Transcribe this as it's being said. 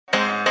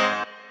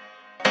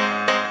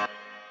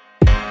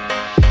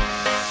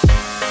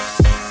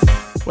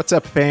What's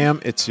up,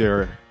 fam? It's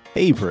your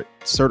favorite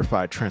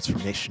certified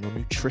transformational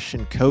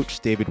nutrition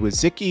coach, David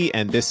Wizicki,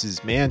 and this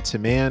is Man to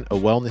Man, a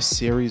wellness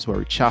series where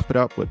we chop it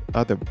up with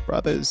other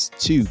brothers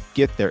to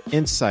get their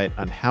insight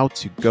on how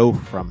to go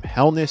from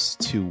hellness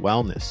to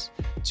wellness.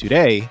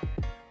 Today,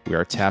 we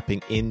are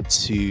tapping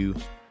into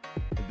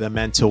the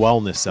mental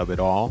wellness of it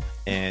all.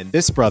 And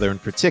this brother in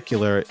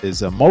particular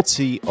is a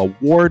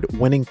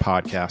multi-award-winning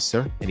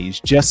podcaster, and he's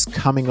just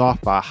coming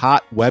off a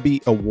hot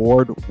Webby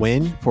Award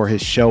win for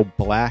his show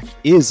Black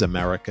is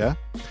America.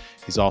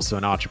 He's also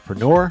an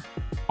entrepreneur,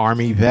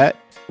 Army vet,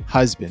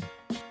 husband,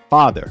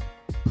 father.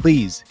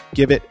 Please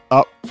give it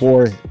up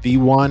for the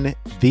one,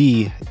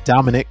 the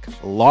Dominic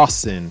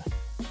Lawson.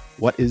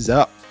 What is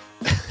up?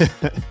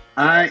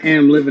 I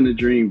am living the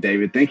dream,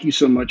 David. Thank you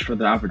so much for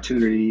the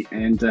opportunity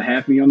and to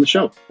have me on the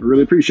show. I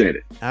really appreciate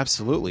it.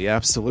 Absolutely.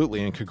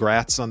 Absolutely. And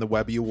congrats on the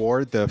Webby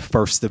Award, the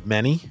first of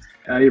many.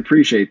 I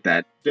appreciate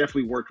that.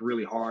 Definitely worked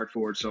really hard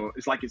for it. So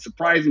it's like it's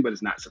surprising, but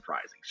it's not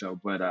surprising. So,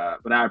 but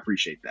I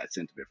appreciate that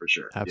sentiment for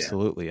sure.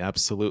 Absolutely. Yeah.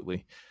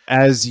 Absolutely.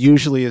 As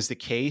usually is the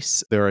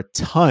case, there are a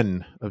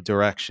ton of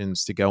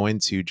directions to go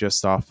into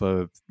just off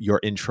of your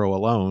intro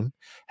alone.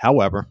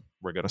 However,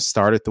 we're going to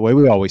start it the way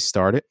we always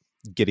start it.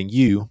 Getting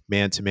you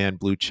man-to-man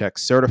blue check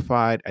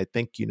certified. I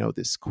think you know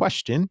this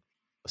question.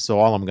 So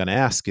all I'm going to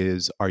ask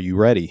is, are you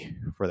ready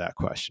for that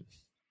question?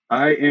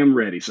 I am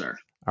ready, sir.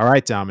 All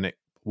right, Dominic,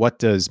 what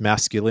does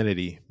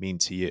masculinity mean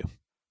to you?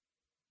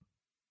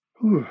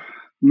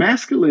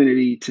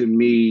 Masculinity to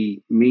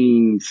me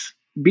means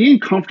being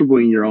comfortable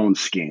in your own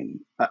skin.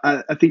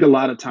 I think a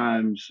lot of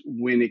times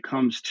when it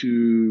comes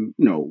to,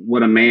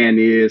 what a man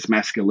is,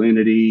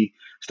 masculinity,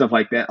 stuff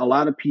like that, a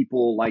lot of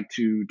people like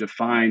to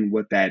define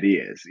what that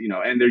is,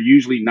 and they're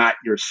usually not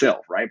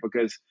yourself, right?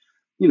 Because,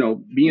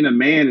 being a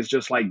man is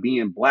just like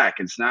being black.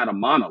 It's not a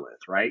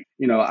monolith, right?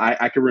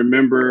 I can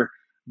remember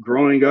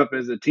growing up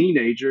as a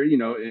teenager,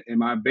 in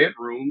my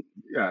bedroom,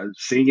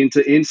 singing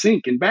to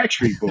NSYNC and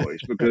Backstreet Boys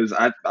because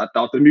I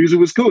thought the music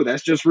was cool.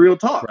 That's just real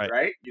talk,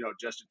 right?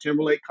 Justin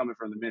Timberlake coming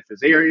from the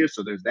Memphis area.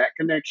 So there's that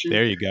connection.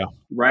 There you go.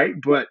 Right.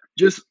 But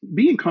just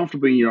being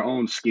comfortable in your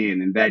own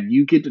skin and that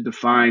you get to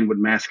define what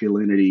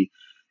masculinity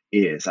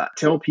is. I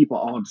tell people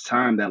all the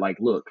time that, like,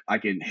 look, I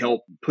can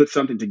help put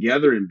something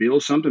together and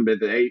build something, but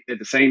at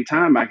the same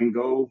time, I can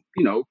go,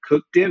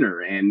 cook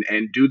dinner and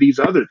do these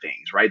other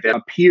things, right, that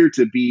appear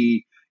to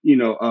be,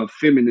 of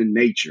feminine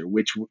nature,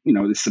 which,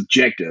 is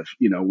subjective,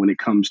 when it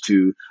comes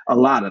to a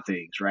lot of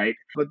things, right?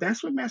 But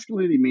that's what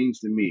masculinity means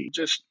to me,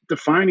 just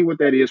defining what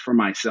that is for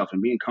myself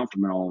and being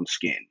comfortable in my own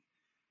skin.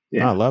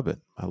 Yeah. I love it.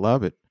 I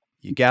love it.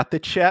 You got the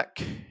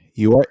check.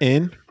 You are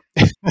in.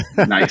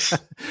 Nice.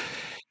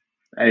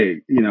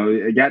 Hey,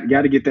 got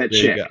to get that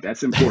There check.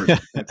 That's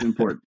important. That's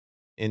important.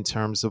 In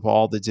terms of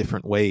all the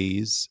different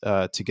ways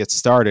to get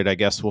started, I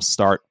guess we'll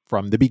start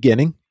from the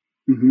beginning.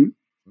 Mm-hmm.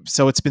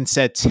 So it's been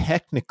said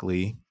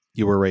technically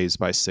you were raised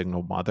by a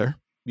single mother.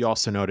 You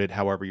also noted,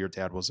 however, your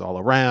dad was all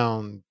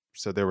around.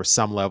 So there was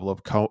some level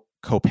of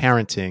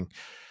co-parenting.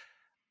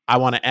 I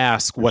want to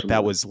ask what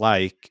that was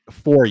like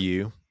for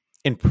you,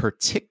 in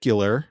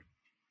particular,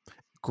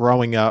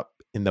 growing up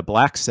in the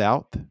Black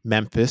South,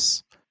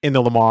 Memphis, in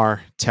the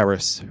Lamar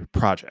Terrace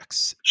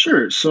projects.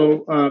 Sure.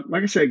 So,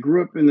 like I said,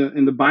 grew up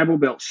in the Bible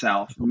Belt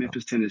South,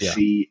 Memphis,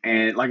 Tennessee. Yeah.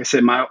 And like I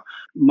said, my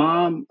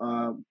mom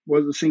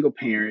was a single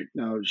parent.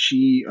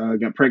 She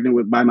got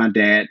pregnant by my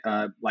dad,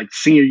 like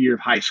senior year of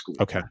high school.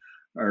 Okay.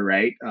 All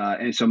right.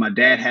 And so my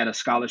dad had a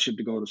scholarship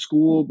to go to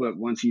school, but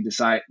once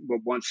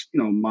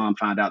mom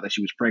found out that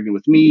she was pregnant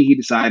with me, he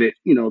decided,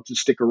 to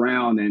stick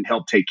around and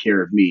help take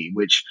care of me,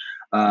 which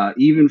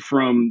even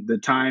from the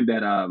time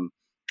that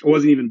I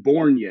wasn't even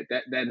born yet,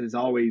 that has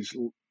always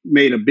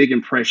made a big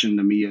impression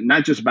to me, and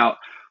not just about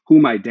who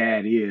my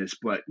dad is,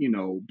 but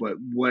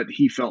what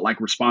he felt like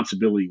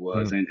responsibility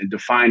was, and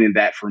defining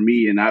that for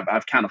me. And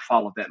I've kind of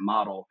followed that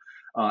model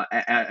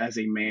as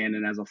a man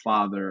and as a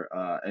father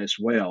as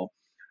well.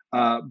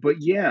 But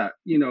yeah,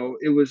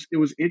 it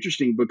was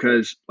interesting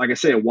because, like I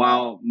said,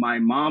 while my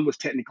mom was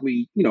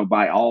technically,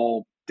 by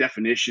all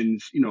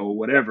definitions,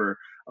 whatever,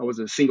 I was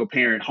a single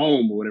parent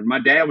home or whatever, my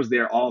dad was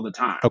there all the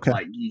time. Okay.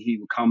 Like he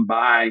would come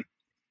by.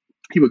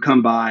 He would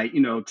come by,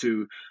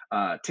 to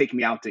take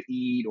me out to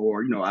eat,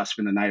 or, I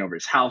spend the night over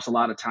his house a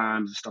lot of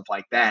times and stuff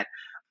like that.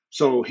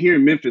 So here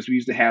in Memphis, we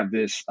used to have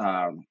this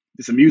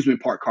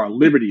amusement park called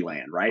Liberty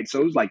Land, right?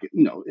 So it was like,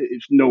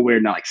 it's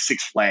nowhere not like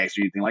Six Flags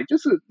or anything, like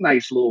just a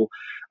nice little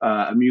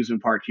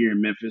amusement park here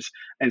in Memphis.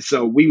 And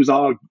so we was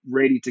all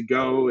ready to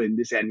go and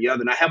this, that, and the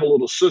other. And I have a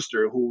little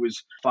sister who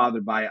was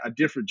fathered by a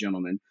different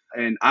gentleman.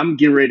 And I'm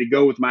getting ready to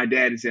go with my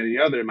dad, this, that, and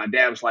the other. And my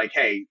dad was like,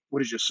 "Hey,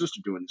 what is your sister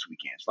doing this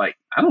weekend?" It's like,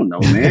 I don't know,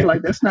 man.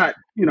 Like, that's not,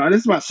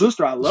 this is my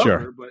sister. I love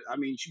her. But I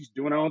mean, she's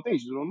doing her own thing.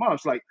 She's doing her mom.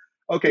 It's like,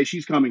 okay,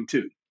 she's coming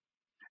too.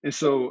 And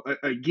so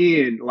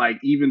again, like,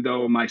 even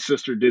though my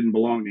sister didn't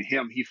belong to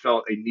him, he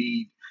felt a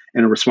need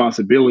and a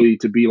responsibility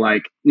to be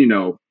like,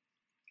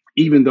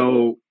 even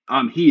though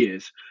I'm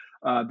his,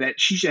 that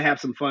she should have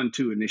some fun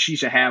too, and that she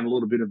should have a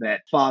little bit of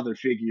that father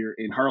figure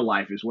in her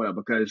life as well,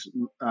 because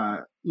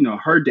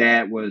her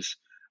dad was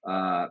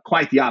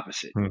quite the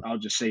opposite. Mm. I'll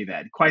just say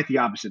that, quite the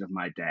opposite of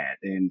my dad,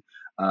 and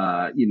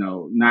not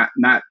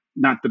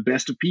the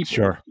best of people.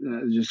 Sure.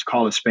 Just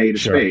call a spade a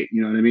Sure. spade.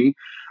 You know what I mean?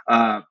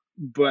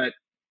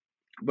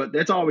 But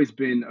that's always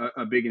been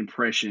a big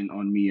impression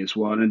on me as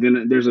well. And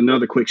then there's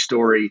another quick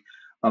story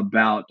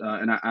about,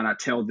 and I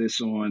tell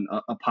this on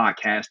a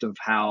podcast of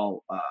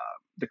how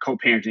the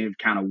co-parenting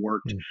kind of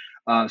worked.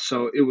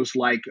 So it was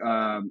like,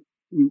 I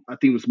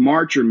think it was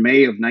March or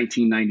May of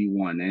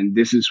 1991. And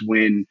this is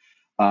when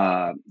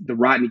the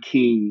Rodney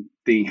King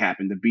thing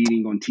happened, the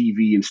beating on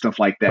TV and stuff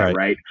like that,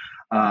 right?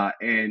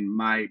 And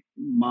my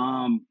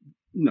mom,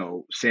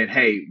 said,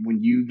 hey,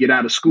 when you get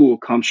out of school,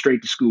 come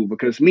straight to school.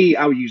 Because me,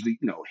 I would usually,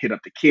 hit up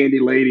the candy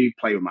lady,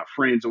 play with my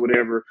friends or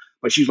whatever.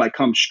 But she was like,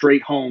 come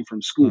straight home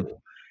from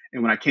school.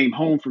 And when I came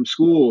home from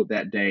school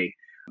that day,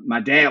 my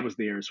dad was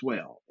there as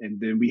well.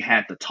 And then we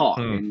had to talk.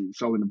 And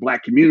so in the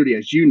Black community,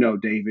 as you know,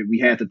 David, we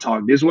had to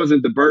talk. This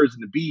wasn't the birds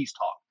and the bees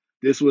talk.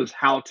 This was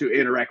how to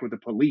interact with the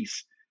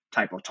police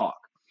type of talk.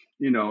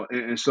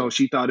 And so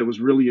she thought it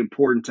was really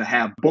important to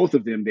have both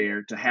of them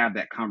there to have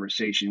that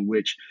conversation,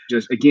 which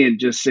just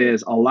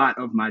says a lot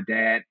of my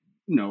dad,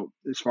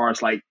 as far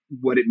as like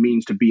what it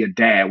means to be a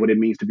dad, what it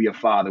means to be a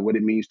father, what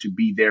it means to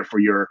be there for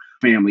your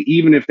family,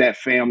 even if that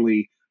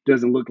family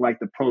doesn't look like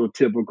the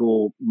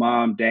prototypical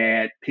mom,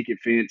 dad, picket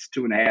fence,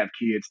 2.5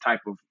 kids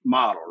type of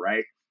model,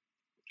 right?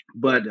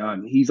 But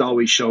he's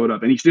always showed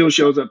up, and he still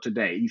shows up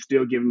today. He's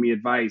still giving me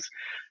advice,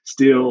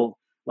 still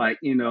like,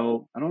 I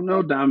don't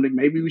know, Dominic,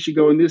 maybe we should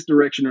go in this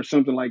direction or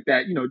something like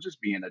that,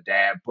 just being a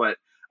dad. But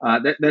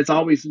that's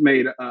always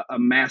made a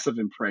massive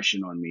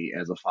impression on me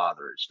as a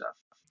father and stuff.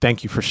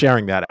 Thank you for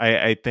sharing that.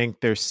 I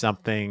think there's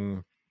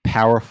something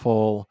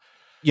powerful,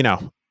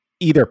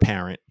 either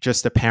parent,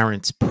 just a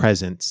parent's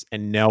presence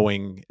and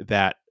knowing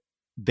that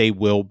they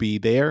will be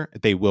there,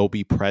 they will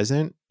be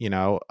present,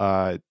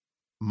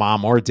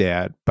 mom or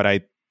dad. But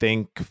I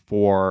think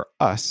for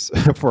us,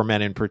 for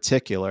men in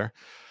particular,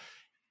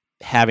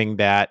 having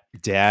that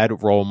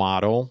dad role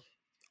model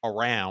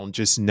around,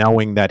 just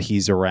knowing that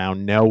he's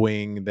around,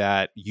 knowing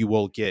that you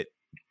will get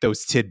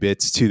those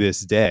tidbits to this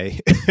day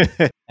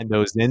and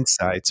those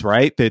insights,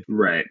 right?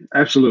 Right.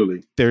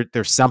 Absolutely.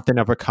 There's something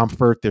of a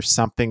comfort. There's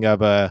something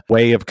of a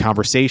way of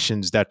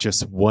conversations that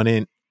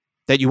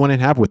you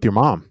wouldn't have with your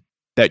mom,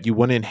 that you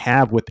wouldn't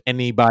have with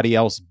anybody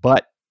else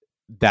but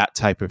that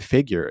type of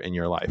figure in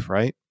your life,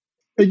 right?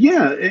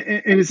 Yeah,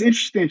 and it's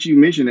interesting that you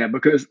mentioned that,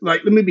 because,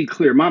 like, let me be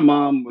clear. My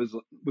mom was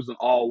an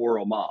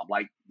all-world mom.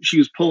 Like, she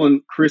was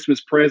pulling Christmas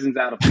presents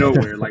out of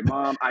nowhere. Like,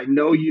 Mom, I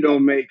know you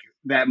don't make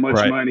that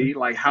much money.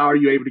 Like, how are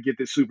you able to get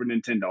this Super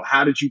Nintendo?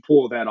 How did you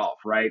pull that off,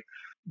 right?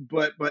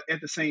 But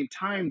at the same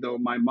time, though,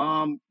 my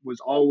mom was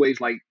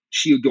always like,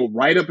 she would go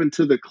right up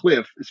into the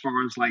cliff as far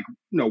as like,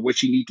 what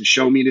she need to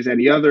show me, this and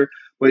the other.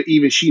 But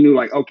even she knew,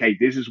 like, okay,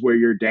 this is where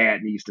your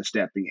dad needs to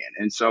step in.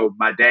 And so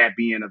my dad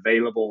being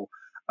available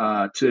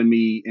to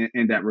me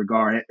in that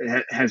regard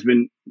has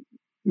been,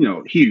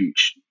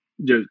 huge,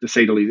 to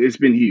say the least. It's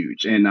been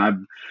huge, and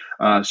I'm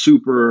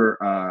super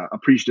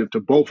appreciative to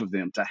both of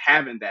them to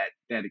having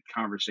that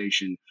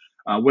conversation,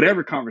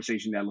 whatever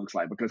conversation that looks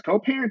like, because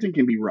co-parenting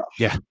can be rough.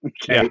 Yeah.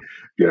 Okay.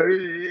 Yeah.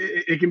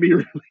 It can be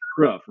really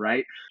rough,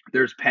 right?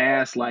 There's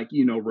past, like,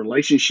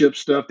 relationship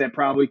stuff that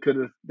probably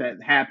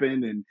that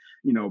happened, and,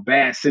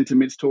 bad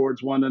sentiments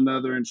towards one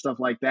another and stuff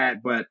like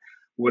that. But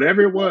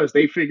whatever it was,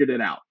 they figured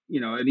it out,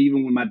 and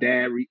even when my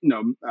dad,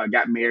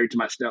 got married to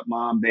my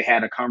stepmom, they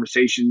had a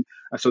conversation.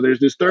 So there's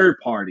this third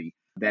party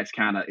that's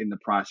kind of in the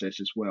process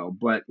as well.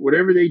 But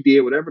whatever they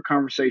did, whatever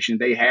conversation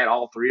they had,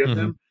 all three of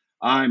them,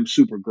 I'm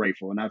super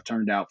grateful, and I've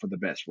turned out for the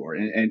best for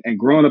it. And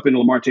growing up in the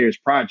Lamar Terrace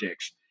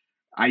projects,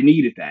 I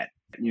needed that.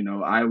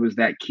 I was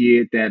that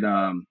kid that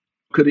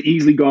could have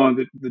easily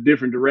gone the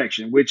different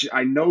direction, which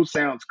I know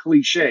sounds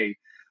cliche,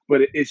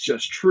 but it's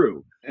just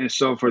true. And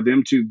so for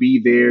them to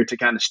be there to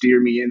kind of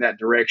steer me in that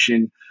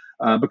direction,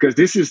 because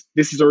this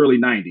is early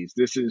 90s.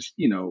 This is,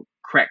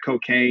 crack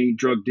cocaine,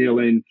 drug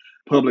dealing,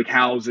 public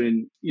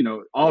housing,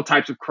 all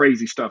types of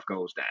crazy stuff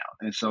goes down.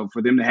 And so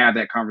for them to have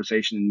that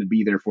conversation and to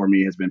be there for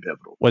me has been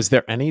pivotal. Was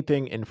there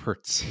anything in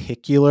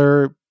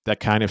particular that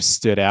kind of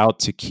stood out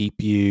to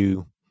keep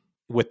you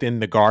within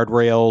the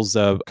guardrails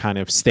of kind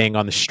of staying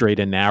on the straight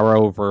and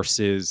narrow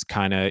versus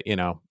kind of,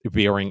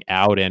 veering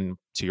out? And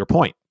to your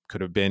point,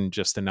 could have been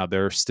just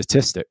another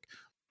statistic.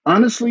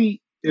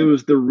 Honestly, it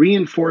was the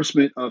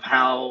reinforcement of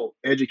how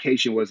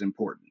education was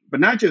important,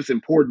 but not just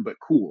important, but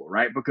cool,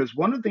 right? Because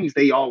one of the things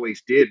they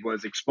always did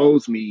was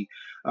expose me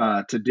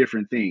to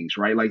different things,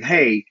 right? Like,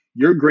 hey,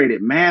 you're great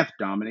at math,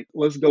 Dominic.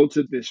 Let's go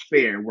to this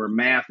fair where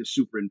math is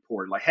super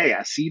important. Like, hey,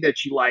 I see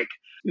that you like,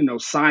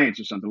 science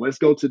or something. Let's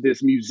go to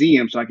this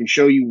museum so I can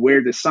show you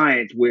where the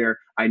science, where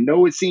I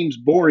know it seems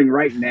boring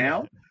right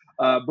now,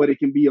 but it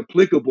can be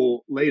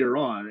applicable later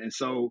on. And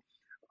so,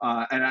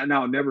 and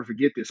I'll never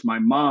forget this. My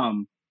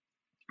mom,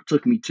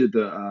 took me to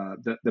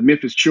the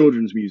Memphis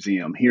Children's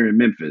Museum here in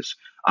Memphis.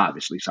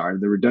 Obviously, sorry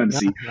the No,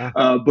 redundancy,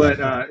 no. but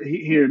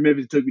here in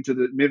Memphis, took me to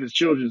the Memphis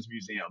Children's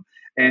Museum,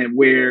 and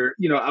where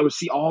I would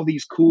see all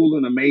these cool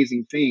and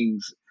amazing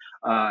things.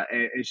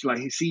 And she's like,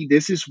 hey, see,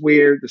 this is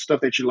where the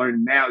stuff that you're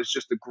learning now is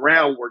just the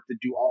groundwork to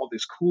do all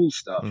this cool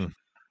stuff Mm.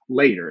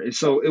 later. And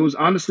so it was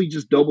honestly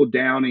just double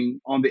downing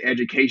on the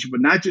education,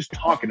 but not just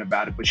talking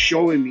about it, but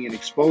showing me and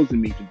exposing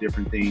me to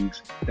different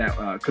things that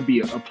could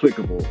be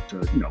applicable to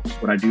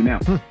what I do now.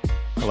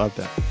 I love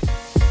that.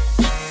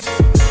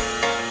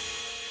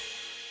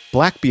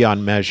 Black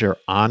Beyond Measure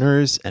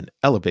honors and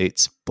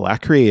elevates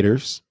Black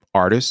creators,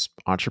 artists,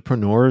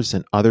 entrepreneurs,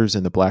 and others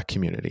in the Black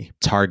community.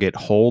 Target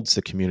holds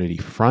the community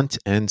front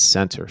and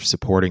center,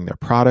 supporting their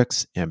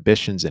products,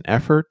 ambitions, and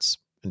efforts,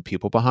 and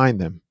people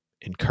behind them,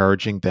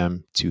 encouraging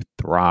them to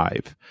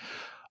thrive.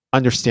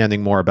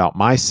 Understanding more about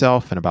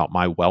myself and about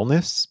my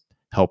wellness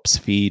helps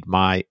feed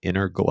my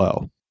inner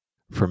glow.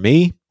 For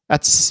me,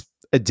 that's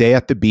a day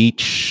at the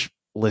beach,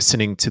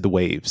 listening to the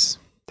waves.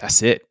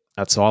 That's it.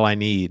 That's all I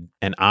need.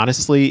 And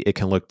honestly, it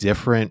can look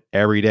different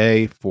every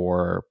day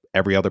for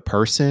every other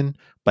person,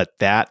 but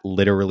that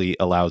literally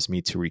allows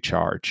me to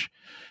recharge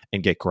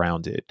and get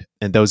grounded.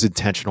 And those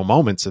intentional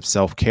moments of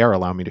self-care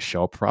allow me to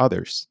show up for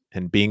others.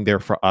 And being there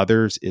for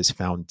others is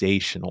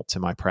foundational to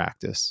my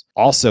practice.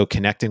 Also,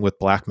 connecting with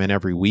Black men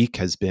every week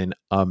has been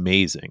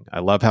amazing. I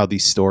love how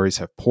these stories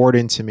have poured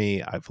into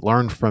me. I've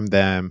learned from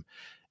them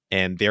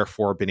and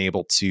therefore been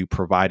able to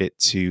provide it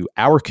to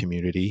our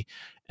community.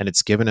 And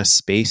it's given us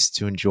space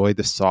to enjoy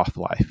the soft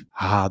life.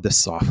 The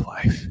soft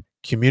life.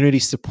 Community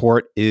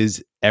support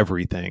is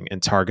everything,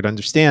 and Target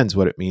understands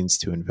what it means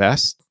to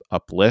invest,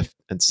 uplift,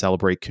 and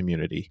celebrate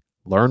community.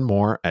 Learn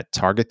more at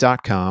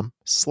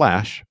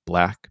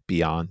target.com/Black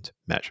Beyond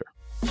Measure.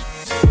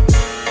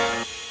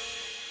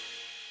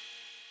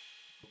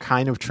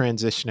 Kind of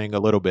transitioning a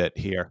little bit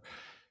here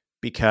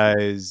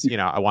because,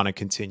 I want to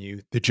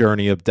continue the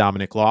journey of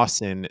Dominic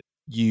Lawson.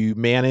 You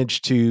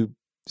managed to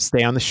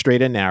stay on the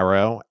straight and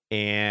narrow,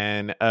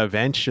 and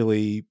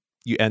eventually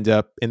you end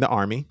up in the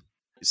Army.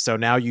 So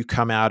now you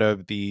come out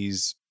of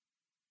these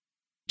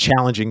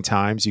challenging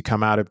times, you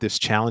come out of this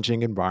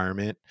challenging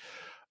environment.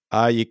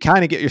 You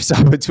kind of get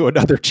yourself into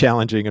another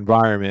challenging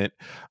environment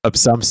of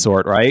some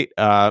sort, right?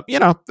 For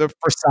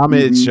some,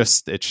 it's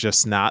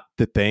just not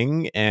the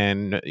thing,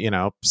 and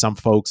some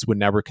folks would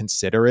never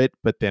consider it.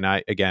 But then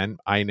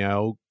I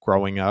know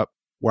growing up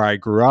where I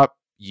grew up,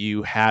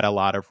 you had a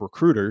lot of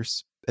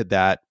recruiters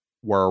that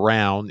were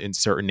around in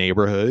certain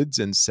neighborhoods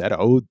and said,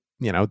 "Oh,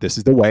 this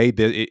is the way.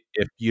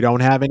 If you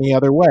don't have any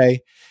other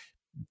way,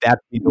 that's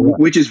the way."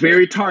 Which is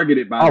very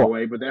targeted, by the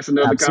way, but that's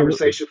another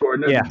conversation for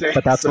another day.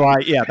 But that's why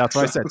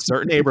I said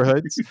certain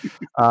neighborhoods,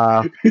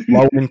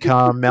 low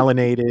income,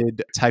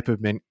 melanated type of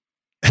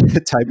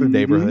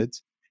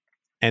neighborhoods.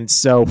 And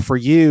so for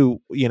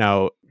you,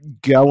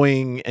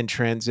 going and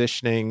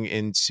transitioning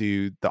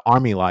into the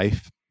Army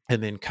life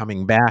and then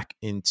coming back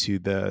into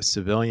the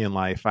civilian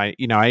life, I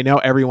know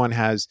everyone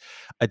has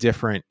a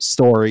different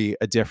story,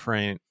 a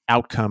different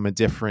outcome, a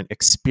different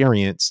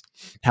experience.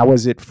 How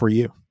was it for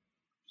you?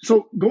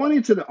 So going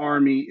into the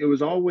Army, it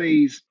was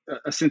always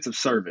a sense of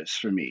service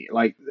for me.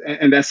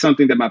 And that's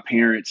something that my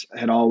parents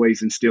had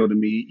always instilled in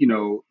me,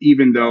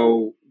 even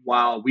though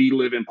while we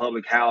live in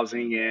public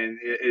housing and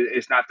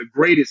it's not the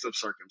greatest of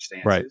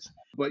circumstances, right,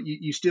 but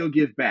you still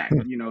give back,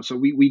 so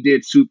we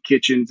did soup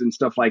kitchens and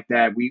stuff like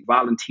that. We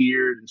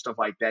volunteered and stuff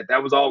like that.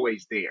 That was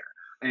always there.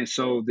 And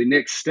so the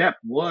next step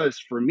was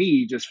for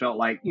me just felt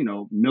like,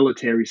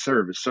 military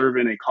service,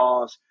 serving a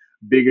cause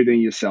bigger than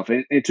yourself.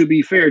 And to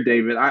be fair,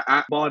 David,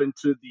 I bought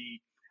into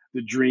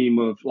the dream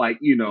of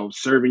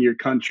serving your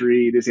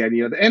country, this, that, and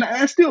the other. And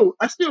I still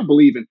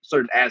believe in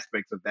certain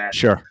aspects of that.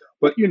 Sure.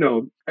 But,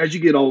 as you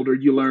get older,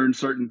 you learn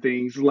certain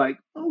things like,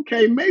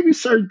 okay, maybe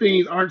certain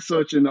things aren't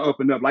such in the up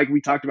and up, like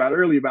we talked about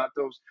earlier about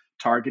those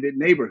targeted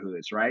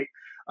neighborhoods, right?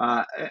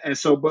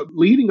 But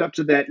leading up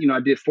to that, I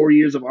did 4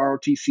 years of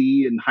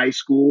ROTC in high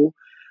school.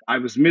 I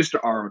was Mr.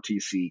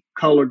 ROTC,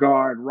 color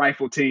guard,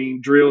 rifle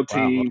team, drill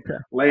team, okay.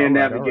 land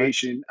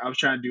navigation. I was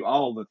trying to do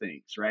all the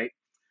things, right?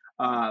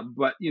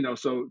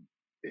 So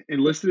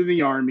enlisted in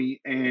the Army,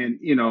 and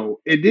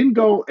it didn't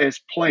go as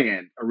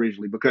planned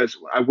originally because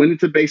I went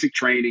into basic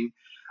training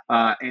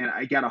and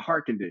I got a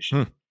heart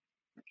condition.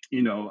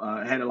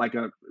 I had it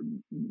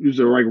was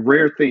a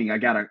rare thing. I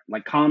got a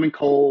common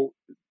cold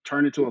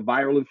turned into a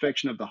viral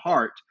infection of the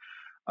heart.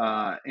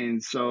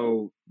 And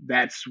so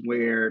that's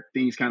where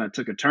things kind of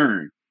took a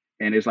turn.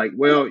 And it's like,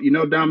 well,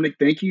 Dominic,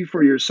 thank you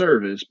for your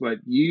service, but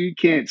you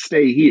can't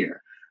stay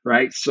here.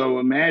 Right. So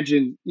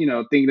imagine,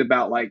 thinking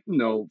about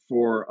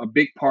for a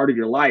big part of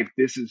your life,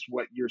 this is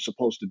what you're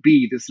supposed to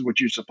be. This is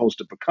what you're supposed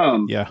to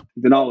become. Yeah.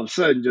 Then all of a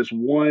sudden, just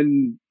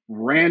one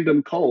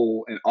random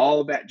cold and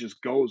all that just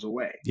goes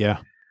away. Yeah.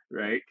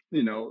 Right.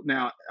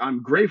 Now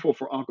I'm grateful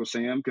for Uncle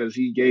Sam because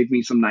he gave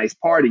me some nice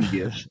parting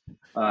gifts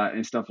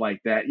and stuff like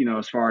that,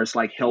 as far as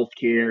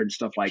healthcare and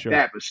stuff like Sure.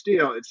 that. But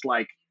still, it's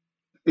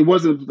it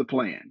wasn't the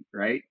plan.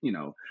 Right.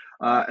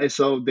 And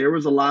so there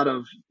was a lot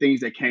of things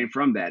that came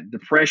from that.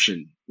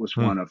 Depression was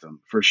Mm, one of them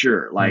for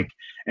sure. mm,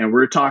 And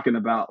we're talking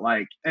about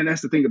and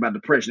that's the thing about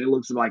depression. It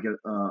looks like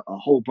a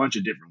whole bunch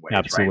of different ways,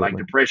 right? Like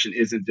absolutely. depression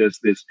isn't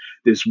just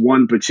this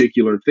one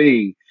particular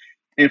thing.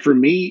 And for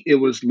me, it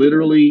was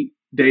literally,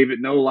 David,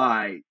 no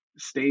lie,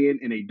 staying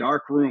in a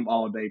dark room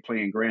all day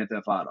playing Grand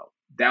Theft Auto.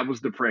 That was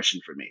depression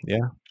for me.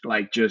 Yeah.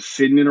 Like just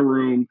sitting in a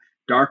room,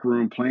 dark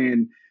room,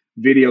 playing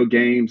video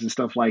games and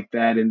stuff like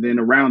that. And then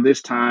around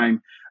this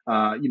time,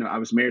 I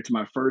was married to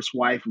my first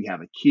wife. We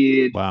have a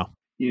kid, Wow.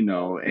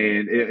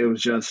 and it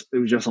was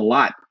just a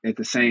lot at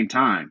the same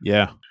time.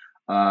 Yeah.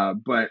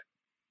 But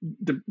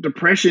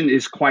depression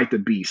is quite the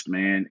beast,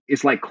 man.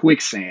 It's like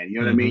quicksand. You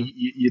know what I Hmm. mean?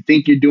 You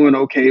think you're doing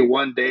okay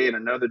one day, and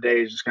another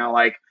day is just kind of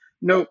like,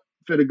 nope,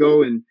 to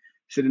go and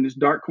sit in this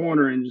dark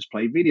corner and just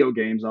play video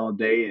games all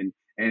day.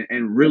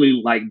 And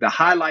really, like, the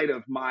highlight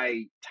of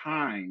my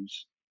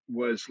times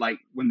was like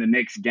when the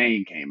next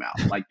game came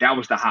out. Like, that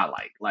was the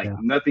highlight. Like, Yeah.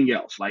 nothing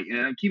else. Like,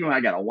 and keep in mind,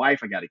 I got a wife,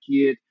 I got a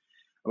kid,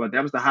 but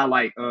that was the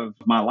highlight of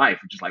my life,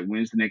 which is like,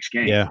 when's the next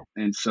game? Yeah.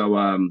 And so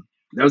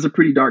that was a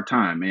pretty dark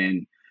time,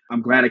 and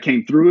I'm glad I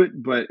came through it.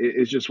 But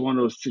it's just one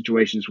of those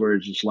situations where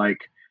it's just like,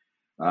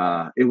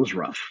 it was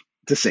rough,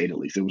 to say the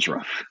least. It was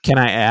rough. Can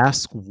I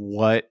ask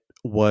what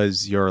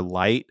was your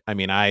light? I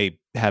mean, I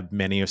have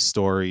many of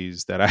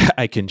stories that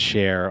I can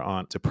share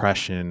on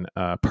depression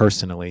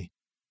personally,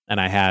 and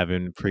I have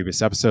in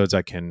previous episodes.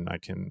 I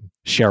can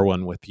share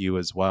one with you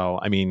as well.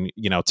 I mean,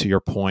 to your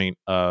point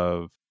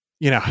of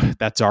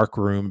that dark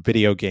room,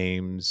 video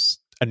games,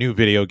 a new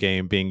video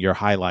game being your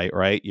highlight,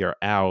 right? You're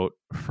out.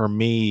 For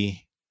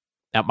me,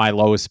 at my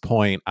lowest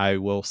point, I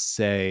will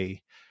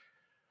say,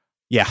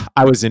 yeah,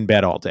 I was in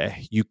bed all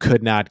day. You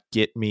could not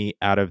get me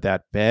out of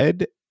that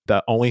bed.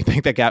 The only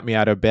thing that got me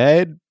out of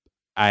bed,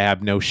 I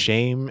have no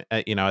shame,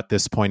 at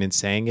this point in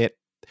saying it.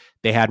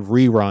 They had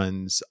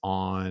reruns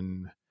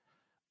on,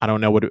 I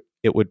don't know what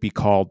it would be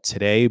called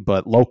today,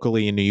 but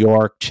locally in New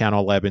York,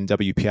 Channel 11,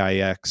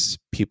 WPIX,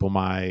 people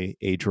my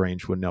age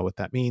range would know what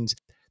that means.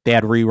 They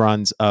had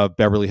reruns of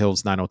Beverly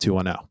Hills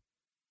 90210.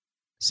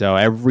 So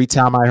every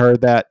time I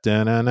heard that,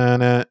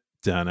 da-na-na-na,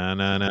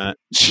 da-na-na-na,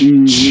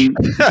 Mhm.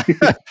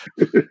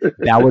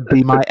 that would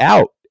be my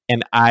out.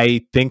 And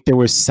I think there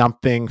was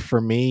something for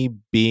me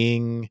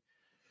being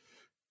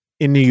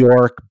in New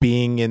York,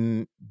 being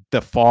in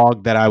the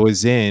fog that I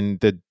was in,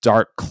 the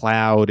dark,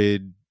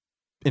 clouded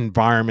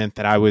environment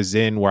that I was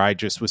in, where I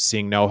just was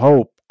seeing no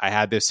hope. I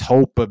had this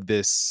hope of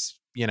this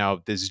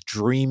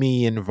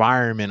dreamy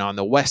environment on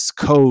the West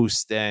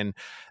Coast, and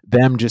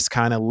them just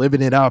kind of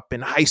living it up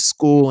in high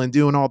school and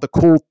doing all the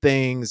cool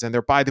things. And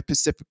they're by the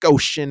Pacific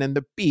Ocean and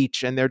the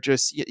beach, and they're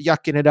just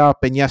yucking it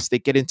up. And yes, they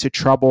get into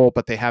trouble,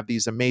 but they have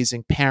these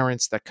amazing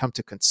parents that come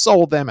to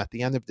console them at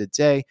the end of the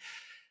day.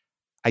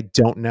 I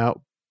don't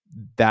know.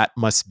 That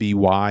must be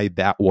why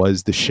that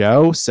was the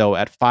show. So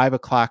at 5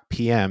 o'clock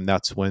p.m.,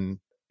 that's when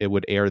it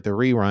would air the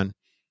rerun.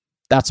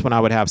 That's when I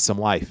would have some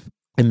life,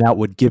 and that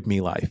would give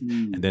me life.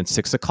 And Mm, then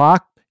 6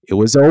 o'clock, it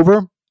was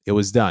over. It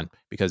was done,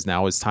 because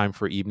now it's time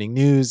for evening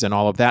news and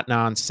all of that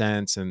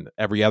nonsense and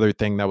every other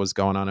thing that was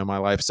going on in my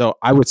life. So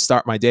I would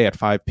start my day at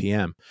 5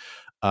 p.m.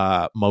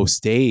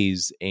 Most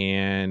days.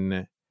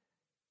 And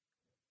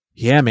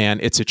yeah,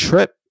 man, it's a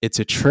trip. It's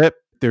a trip.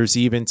 There's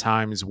even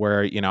times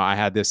where, I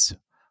had this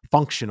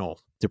functional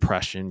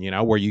depression,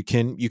 where you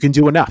can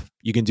do enough.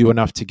 You can do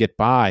enough to get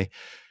by.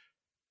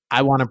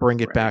 I want to bring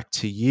it right. back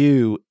to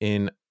you.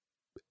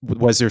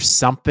 Was there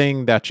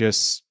something that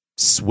just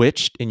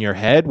switched in your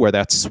head, where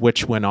that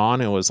switch went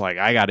on and it was like,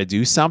 I got to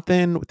do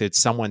something? Did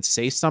someone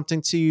say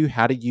something to you?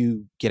 How did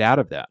you get out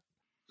of that?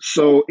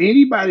 So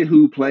anybody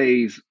who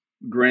plays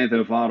Grand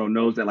Theft Auto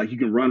knows that, like, you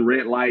can run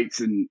red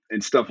lights and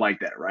stuff like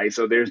that, right?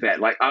 So there's that.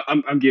 Like,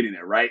 I'm getting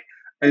it, right?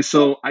 And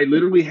so I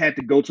literally had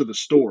to go to the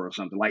store or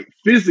something, like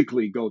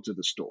physically go to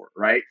the store,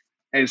 right?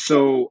 And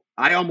so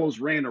I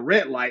almost ran a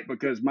red light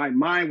because my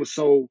mind was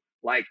so,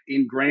 like,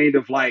 ingrained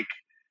of, like,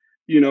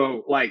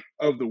 like,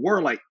 of the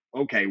word, like,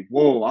 okay,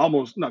 whoa,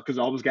 almost, no, because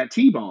I almost got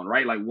T-bone,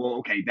 right? Like, whoa,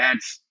 okay,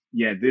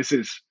 yeah, this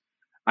is,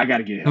 I got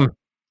to get Hmm. help,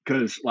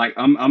 because, like,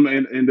 I'm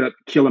gonna end up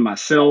killing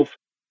myself,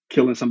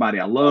 killing somebody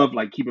I love.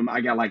 Like, I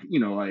got, like,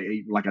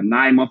 like a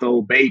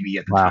 9-month-old baby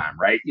at the Wow. time,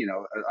 right?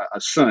 A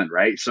son,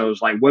 right? So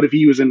it's like, what if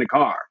he was in the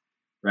car,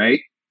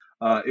 right?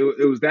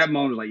 It was that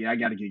moment, like, yeah, I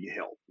got to get you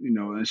help,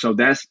 and so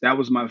that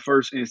was my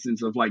first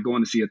instance of, like,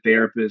 going to see a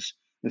therapist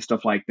and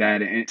stuff like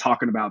that, and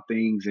talking about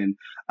things. And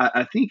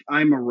I think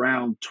I'm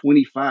around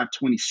 25,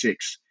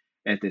 26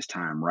 at this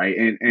time, right?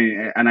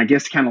 And I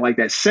guess kind of like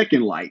that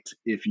second light,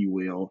 if you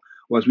will,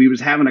 was we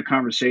was having a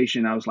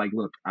conversation. I was like,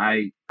 look,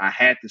 I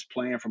had this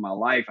plan for my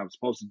life. I was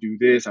supposed to do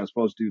this. I was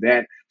supposed to do that.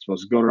 I was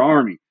supposed to go to the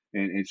army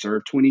and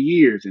serve 20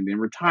 years and then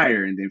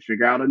retire and then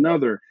figure out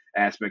another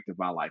aspect of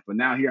my life. But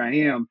now here I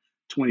am,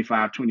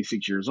 25,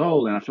 26 years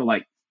old, and I feel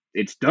like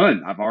it's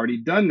done. I've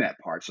already done that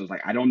part. So it's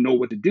like, I don't know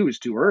what to do. It's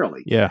too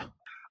early. Yeah.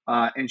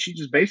 And she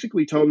just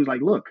basically told me,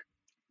 like, look,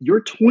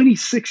 you're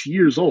 26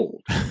 years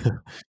old.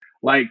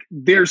 Like,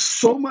 there's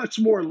so much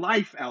more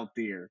life out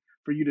there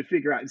for you to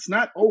figure out. It's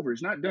not over.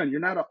 It's not done. You're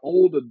not an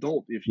old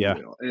adult, if you Yeah.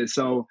 will. And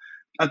so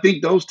I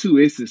think those two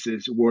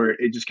instances where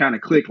it just kind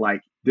of clicked,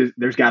 like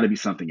there's got to be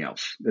something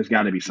else. There's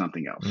got to be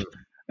something else.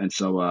 And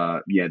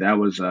so, yeah, that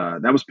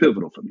was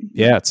pivotal for me.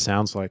 Yeah, it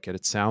sounds like it.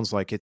 It sounds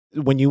like it.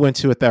 When you went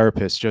to a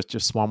therapist,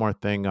 just one more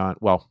thing on,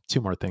 well,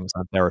 two more things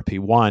on therapy.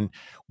 One,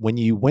 when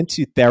you went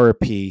to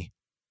therapy,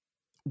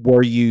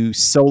 were you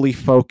solely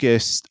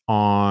focused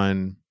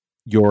on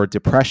your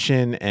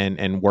depression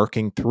and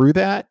working through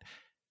that?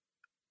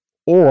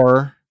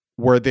 Or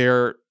were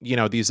there,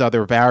 these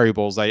other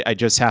variables? I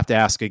just have to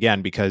ask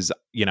again, because,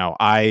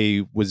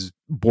 I was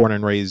born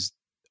and raised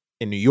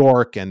in New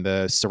York and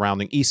the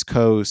surrounding East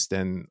Coast,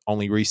 and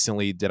only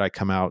recently did I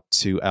come out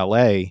to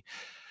LA.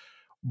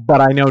 But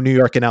I know New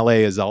York and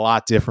LA is a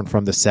lot different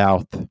from the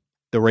South,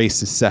 the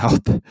racist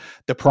South,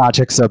 the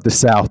projects of the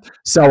South,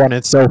 so on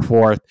and so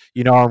forth.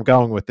 You know where I'm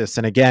going with this.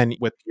 And again,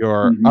 with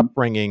your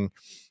upbringing,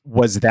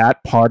 was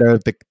that part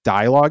of the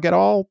dialogue at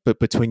all, but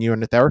between you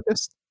and the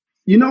therapist?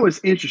 It's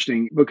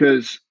interesting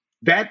because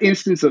that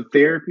instance of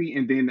therapy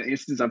and then the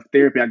instance of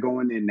therapy I go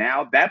in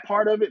now, that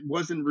part of it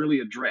wasn't really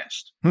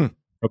addressed.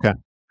 Okay.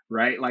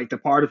 Right. Like the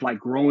part of like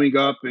growing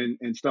up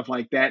and stuff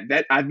like that,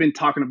 that I've been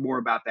talking more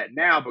about that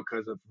now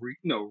because of,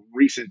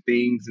 recent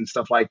things and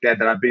stuff like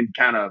that I've been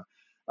kind of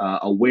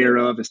aware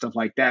of and stuff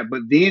like that.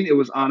 But then it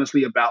was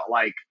honestly about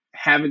like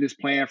having this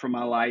plan for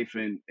my life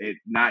and it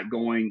not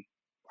going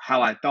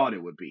how I thought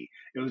it would be.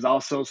 It was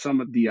also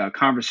some of the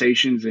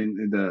conversations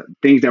and the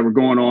things that were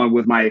going on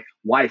with my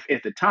wife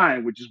at the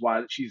time, which is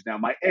why she's now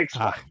my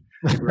ex-wife.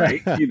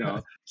 Right.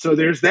 So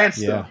there's that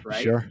stuff.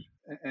 Right. Sure.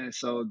 And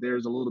so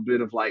there's a little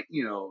bit of like,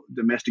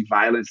 domestic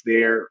violence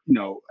there,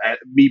 at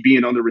me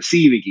being on the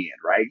receiving end,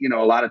 right?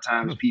 A lot of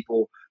times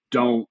people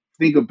don't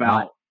think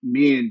about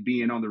men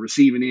being on the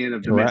receiving end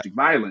of domestic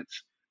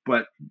violence,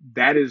 but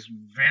that is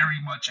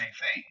very much a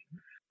thing.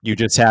 You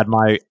just had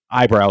my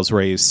eyebrows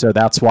raised. So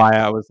that's why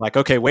I was like,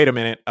 okay, wait a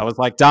minute. I was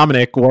like,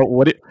 Dominic,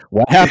 what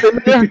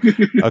happened there?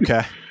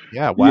 Okay.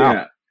 Yeah.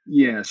 Wow.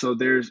 Yeah. So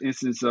there's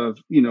instance of,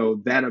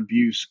 that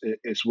abuse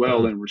as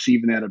well and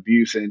receiving that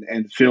abuse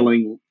and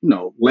feeling,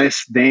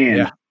 less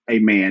than a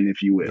man,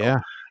 if you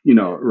will,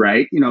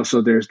 right.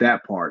 So there's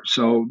that part.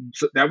 So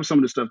that was some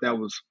of the stuff that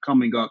was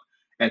coming up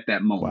at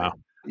that moment,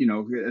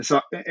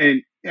 so,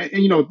 and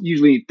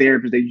usually in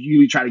therapy, they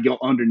usually try to go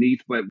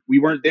underneath, but we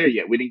weren't there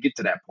yet. We didn't get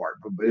to that part,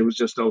 but it was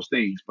just those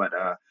things. But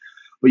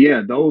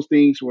yeah, those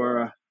things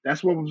were,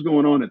 that's what was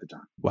going on at the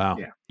time. Wow.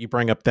 Yeah. You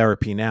bring up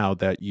therapy now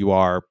that you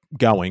are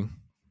going.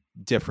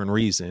 Different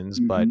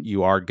reasons, but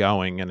you are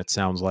going, and it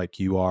sounds like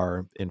you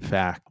are, in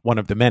fact, one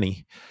of the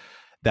many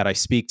that I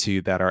speak to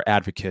that are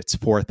advocates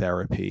for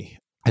therapy,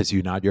 as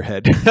you nod your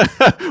head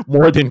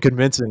more than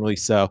convincingly.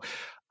 So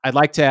I'd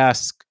like to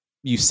ask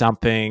you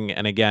something,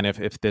 and again,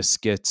 if this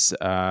gets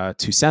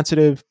too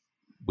sensitive,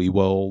 we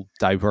will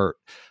divert.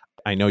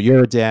 I know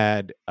you're a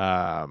dad,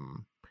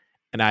 and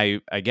I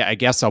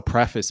guess I'll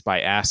preface by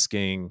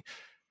asking,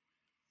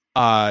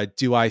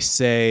 do I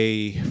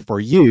say for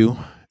you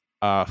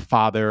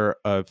father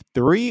of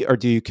 3, or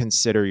do you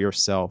consider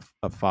yourself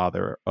a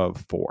father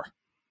of 4?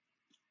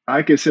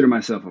 I consider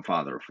myself a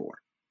father of 4.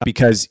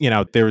 Because,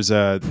 there's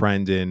a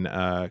friend in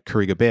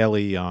Kariga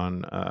Bailey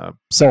on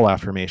Soul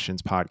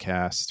Affirmations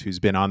podcast who's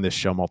been on this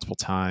show multiple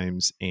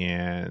times.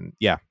 And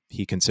yeah,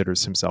 he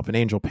considers himself an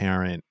angel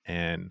parent.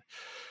 And,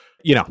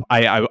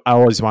 I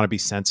always want to be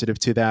sensitive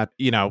to that.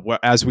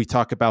 As we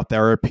talk about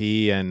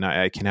therapy, and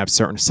I can have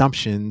certain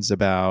assumptions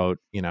about,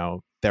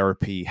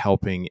 therapy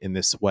helping in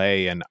this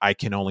way. And I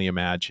can only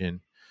imagine,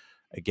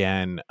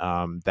 again,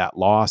 that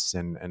loss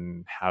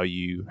and how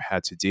you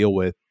had to deal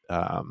with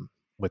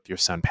your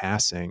son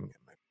passing.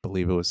 I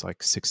believe it was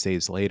like 6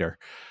 days later.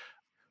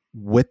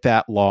 With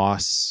that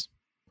loss,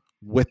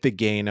 with the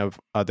gain of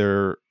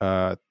your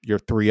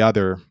 3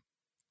 other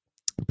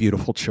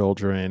beautiful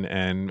children,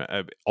 and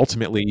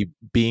ultimately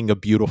being a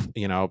beautiful,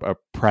 a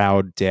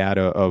proud dad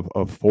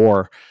of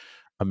 4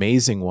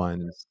 amazing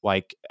ones.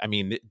 Like, I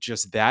mean,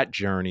 just that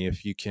journey,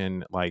 if you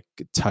can like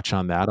touch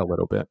on that a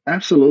little bit.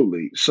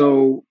 Absolutely.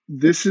 So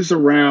this is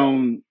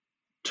around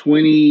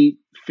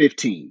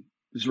 2015.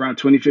 This is around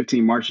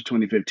 2015, March of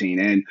 2015.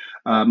 And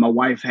my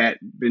wife had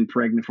been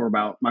pregnant for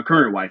my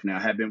current wife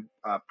now had been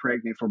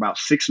pregnant for about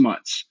 6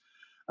 months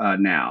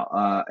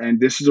now.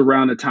 And this is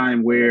around a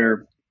time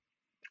where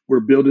we're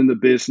building the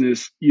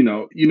business. You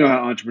know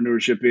how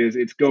entrepreneurship is.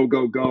 It's go,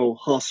 go, go,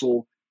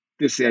 hustle,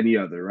 this, that, and the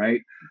other,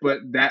 right? But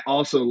that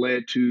also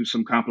led to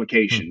some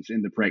complications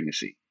in the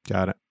pregnancy.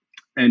 Got it.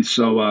 And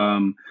so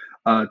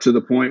to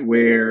the point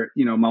where,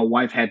 my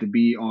wife had to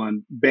be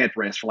on bed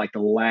rest for like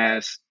the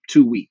last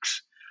 2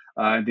 weeks.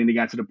 Then it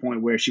got to the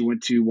point where she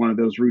went to one of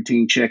those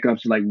routine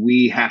checkups, like,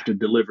 we have to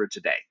deliver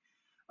today.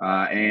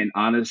 And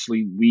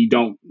honestly, we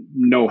don't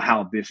know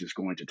how this is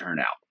going to turn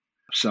out.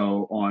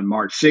 So on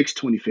March 6,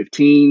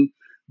 2015,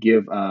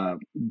 give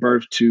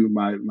birth to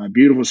my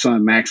beautiful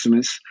son,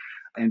 Maximus.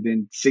 And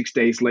then 6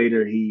 days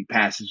later, he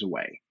passes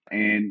away.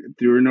 And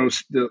during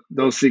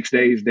those 6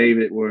 days,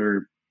 David,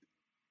 were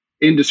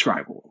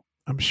indescribable.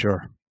 I'm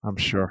sure.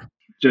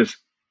 just,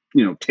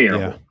 Yeah.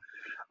 terrible.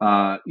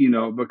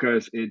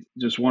 Because it's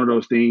just one of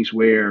those things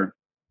where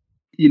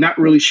you're not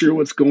really sure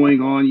what's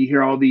going on. You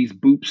hear all these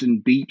boops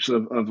and beeps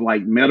of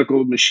like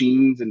medical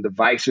machines and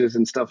devices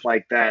and stuff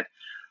like that.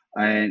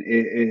 And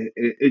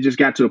it just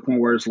got to a point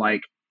where it's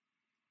like,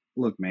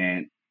 look,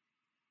 man,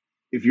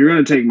 if you're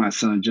going to take my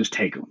son, just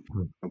take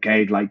him.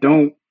 Okay. Like,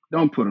 don't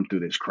put him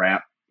through this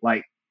crap.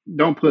 Like,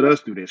 don't put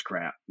us through this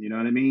crap. You know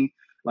what I mean?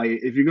 Like,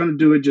 if you're going to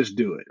do it, just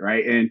do it.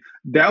 Right. And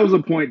that was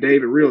a point,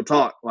 David, real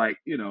talk. Like,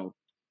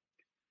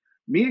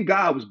 me and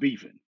God was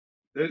beefing.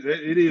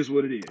 It is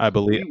what it is. I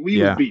believe. We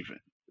was Yeah. beefing.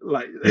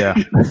 Like, Yeah.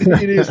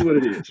 it is what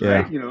it is,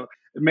 right? Yeah.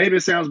 Maybe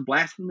it sounds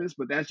blasphemous,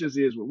 but that's just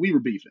is what we were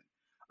beefing.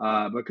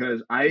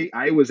 Because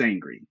I was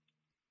angry.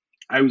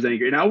 I was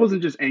angry, and I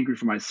wasn't just angry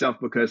for myself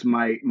because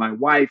my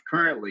wife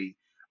currently,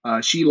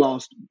 she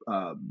lost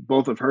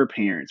both of her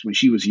parents when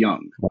she was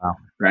young. Wow.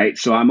 Right.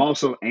 So I'm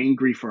also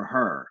angry for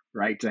her,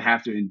 right, to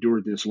have to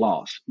endure this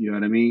loss. You know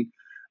what I mean?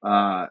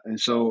 And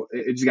so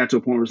it just got to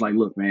a point where it's like,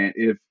 look, man,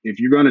 if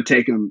you're going to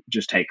take him,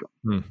 just take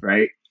him.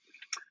 Right.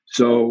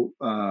 So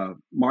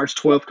March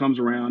 12th comes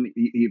around,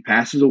 he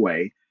passes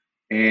away,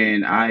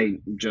 and I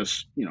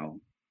just,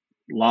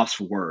 lost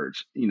for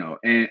words,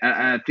 and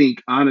I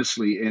think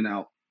honestly, and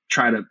I'll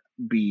try to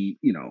be,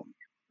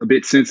 a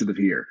bit sensitive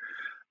here.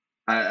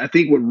 I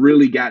think what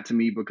really got to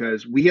me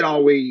because we had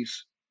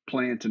always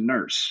planned to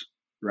nurse,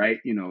 right?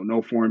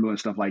 No formula and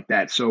stuff like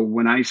that. So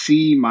when I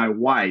see my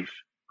wife,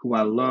 who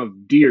I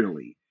love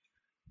dearly,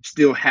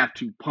 still have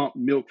to pump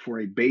milk for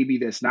a baby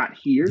that's not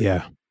here,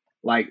 Yeah.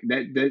 like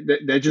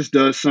that just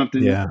does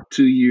something Yeah.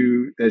 to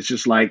you. It's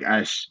just like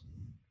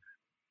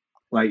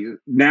like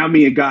now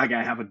me and God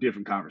gotta have a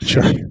different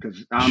conversation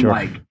because I'm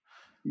like,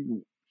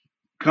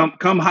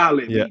 come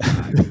holler at me,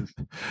 God,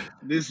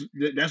 'cause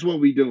that's what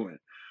we doing,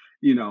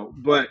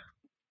 But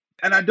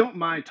and I don't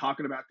mind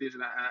talking about this,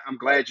 and I'm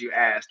glad you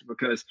asked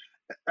because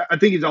I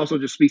think it also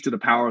just speaks to the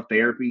power of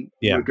therapy.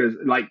 Yeah. Because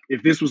like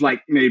if this was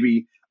like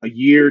maybe a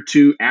year or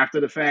two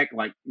after the fact,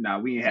 like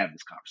we ain't having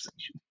this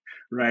conversation,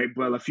 right?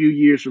 But a few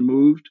years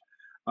removed,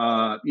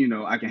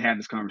 I can have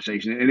this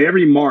conversation. And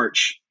every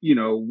March,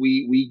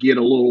 we get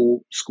a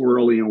little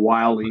squirrely and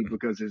wily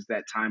because it's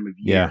that time of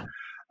year.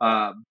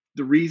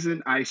 The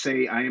reason I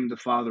say I am the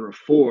father of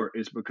four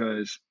is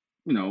because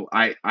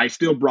I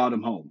still brought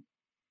him home.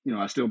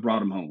 I still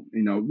brought him home.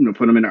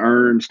 Put him in an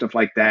urn, stuff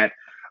like that.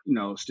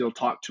 Still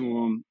talk to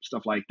him,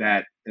 stuff like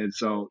that. And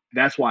so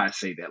that's why I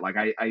say that. Like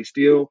I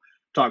still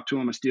talk to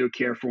him. I still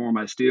care for him.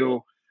 I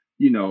still,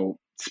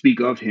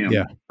 speak of him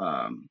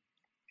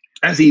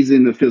as he's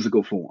in the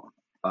physical form.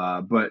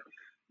 But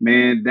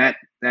man,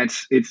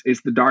 it's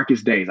the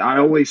darkest days. I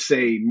always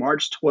say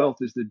March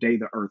 12th is the day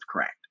the earth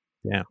cracked.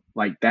 Yeah.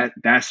 Like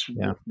that's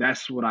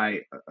what I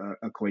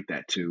equate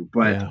that to.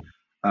 But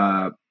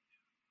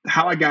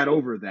how I got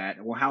over that,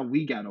 or how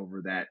we got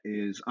over that,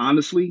 is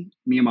honestly,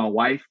 me and my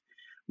wife,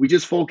 we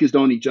just focused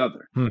on each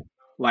other.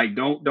 Like,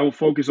 don't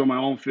focus on my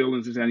own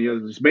feelings and any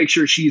others. Just make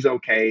sure she's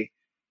okay.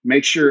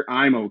 Make sure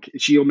I'm okay.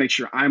 She'll make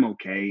sure I'm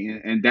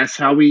okay, and that's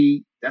how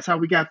we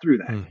got through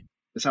that.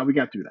 That's how we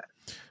got through that.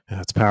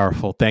 That's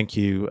powerful. Thank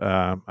you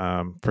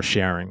for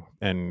sharing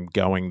and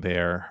going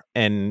there.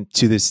 And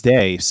to this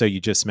day, so you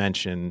just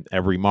mentioned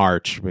every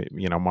March,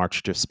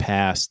 March just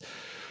passed.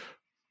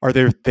 Are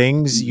there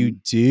things you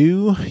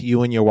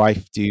and your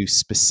wife do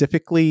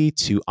specifically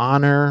to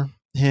honor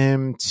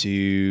him,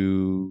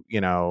 to,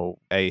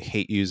 I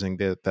hate using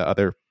the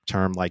other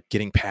term, like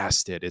getting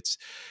past it.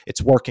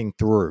 It's working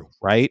through,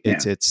 right? Yeah.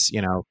 It's,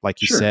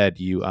 like you said,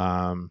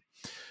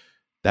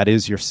 that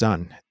is your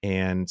son.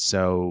 And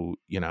so,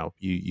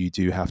 you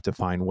do have to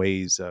find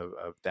ways of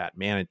that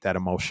that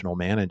emotional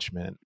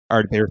management.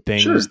 Are there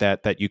things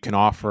that you can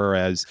offer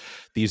as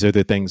these are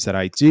the things that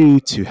I do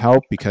to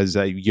help, because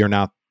you're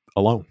not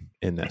alone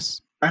in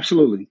this?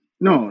 Absolutely.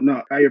 No,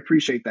 I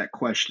appreciate that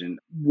question.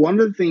 One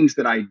of the things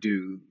that I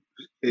do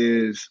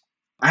is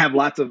I have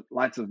lots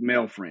of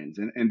male friends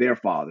and their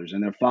fathers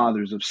and their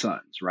fathers of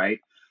sons, right?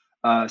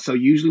 So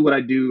usually what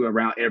I do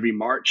around every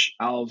March,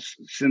 I'll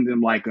send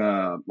them like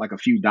a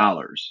few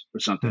dollars or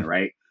something,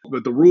 right?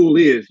 But the rule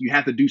is you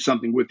have to do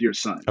something with your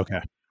son.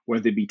 Okay.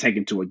 Whether it be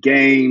taken to a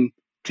game,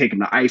 take him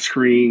to ice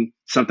cream,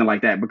 something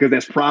like that, because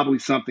that's probably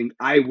something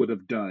I would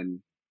have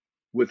done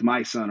with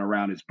my son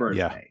around his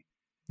birthday.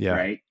 Yeah.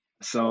 Right.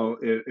 So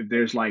if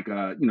there's like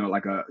a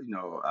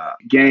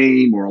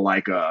game, or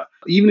like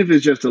even if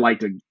it's just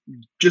to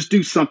just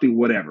do something,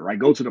 whatever, right?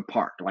 Go to the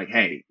park. Like,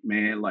 hey,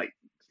 man, like,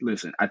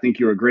 listen, I think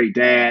you're a great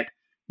dad.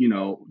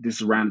 This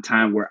is around the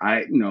time where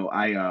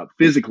I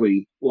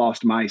physically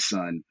lost my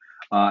son.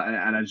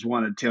 And I just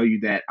want to tell you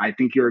that I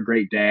think you're a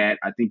great dad.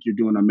 I think you're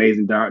doing an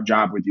amazing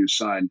job with your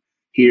son.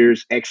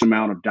 Here's X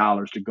amount of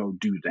dollars to go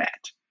do that.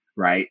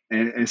 Right.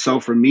 And so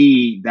for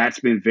me, that's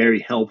been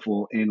very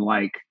helpful in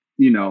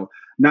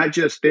not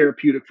just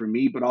therapeutic for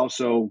me, but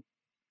also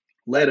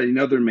let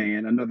another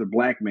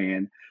black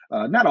man,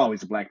 not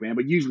always a black man,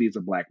 but usually it's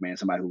a black man,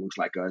 somebody who looks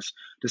like us,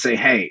 to say,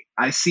 hey,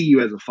 I see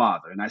you as a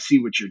father and I see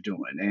what you're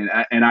doing.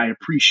 And I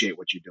appreciate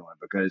what you're doing,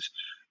 because,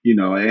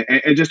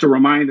 and just a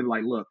reminder,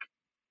 like, look,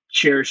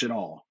 cherish it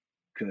all,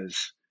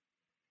 because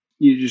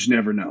you just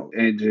never know.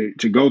 And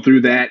to go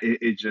through that,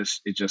 it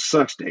just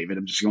sucks, David.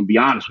 I'm just gonna be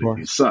Of honest with you. It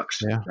course.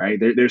 sucks, Yeah. right?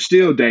 There's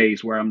still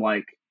days where I'm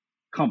like,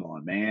 come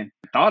on, man.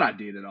 I thought I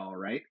did it all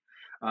right.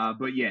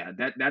 But yeah,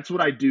 that's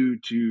what I do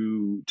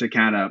to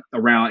kind of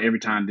around every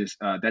time this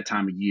that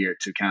time of year,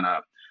 to kind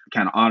of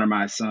honor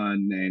my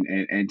son,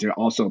 and to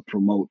also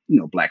promote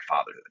Black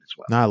fatherhood as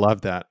well. No, I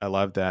love that. I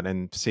love that.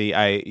 And see,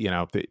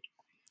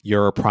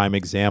 you're a prime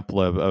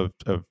example of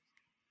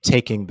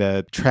taking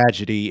the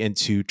tragedy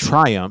into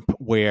triumph,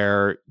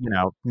 where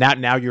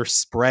now you're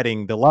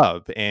spreading the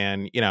love.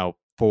 And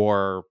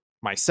for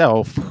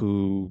myself,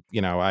 who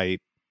I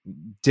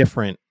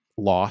different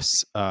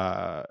loss,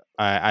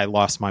 I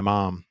lost my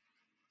mom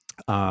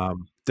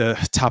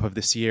the top of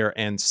this year.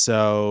 And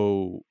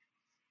so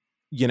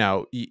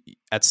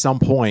at some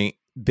point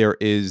there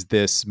is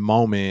this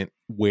moment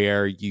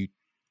where you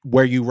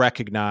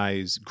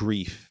recognize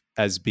grief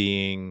as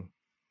being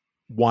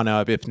one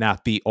of, if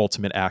not the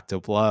ultimate act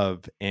of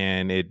love.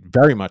 And it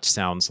very much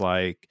sounds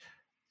like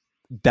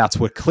that's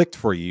what clicked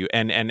for you,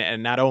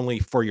 and not only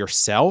for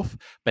yourself,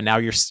 but now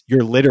you're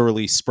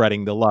literally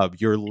spreading the love.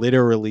 You're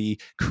literally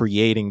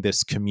creating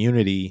this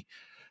community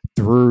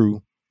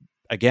through,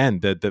 again,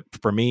 the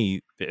for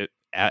me,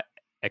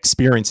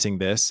 experiencing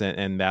this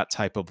and that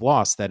type of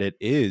loss, that it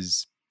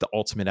is the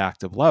ultimate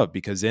act of love,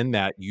 because in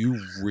that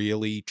you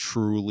really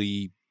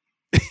truly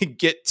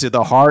get to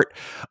the heart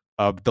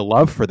of the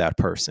love for that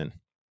person.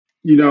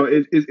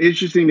 It's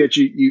interesting that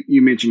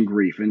you mentioned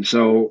grief, and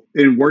so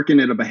in working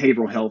at a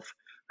behavioral health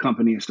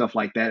company and stuff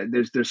like that,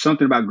 there's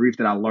something about grief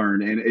that I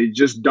learned, and it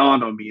just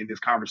dawned on me in this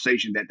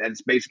conversation that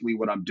that's basically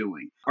what I'm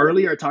doing.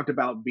 Earlier, I talked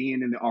about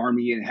being in the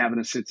Army and having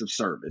a sense of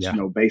service, Yeah.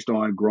 based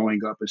on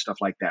growing up and stuff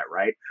like that,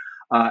 right?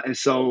 And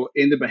so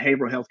in the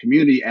behavioral health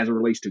community, as it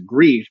relates to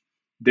grief,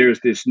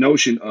 there's this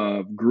notion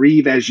of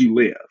grieve as you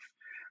live.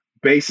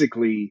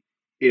 Basically,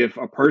 if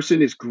a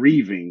person is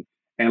grieving,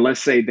 and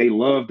let's say they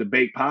love to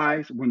bake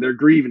pies, when they're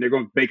grieving, they're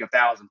going to bake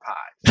 1,000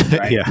 pies,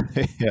 right? Yeah.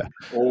 Yeah.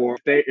 Or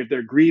if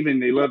they're grieving,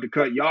 they love to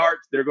cut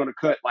yards, they're going to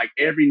cut like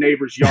every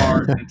neighbor's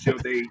yard until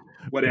they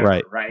whatever,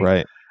 Right. right?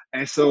 Right.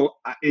 And so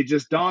it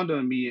just dawned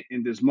on me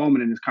in this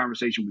moment, in this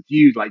conversation with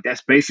you, like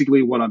that's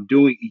basically what I'm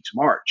doing each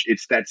March.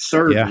 It's that Yeah.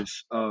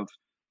 service of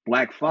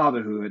Black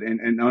fatherhood,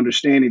 and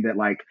understanding that,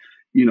 like,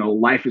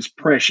 life is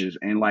precious,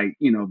 and like,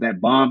 that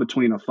bond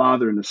between a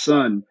father and a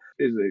son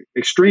is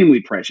extremely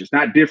precious,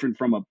 not different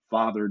from a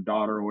father,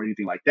 daughter, or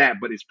anything like that,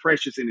 but it's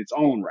precious in its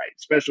own right,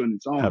 special in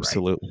its own right.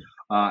 Absolutely.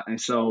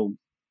 And so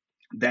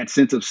that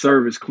sense of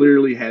service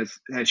clearly has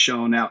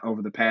shown out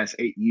over the past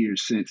 8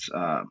 years since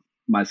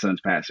my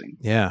son's passing.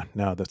 Yeah,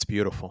 no, that's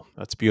beautiful.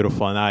 That's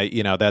beautiful.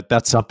 And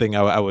that's something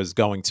I was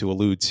going to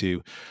allude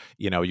to,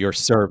 your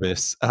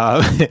service,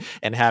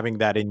 and having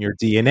that in your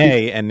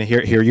DNA. And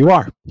here you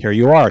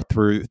are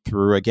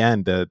through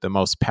again, the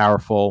most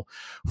powerful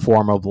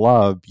form of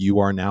love. You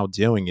are now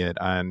doing it.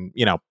 And,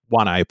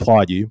 one, I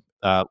applaud you,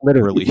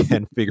 literally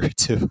and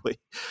figuratively.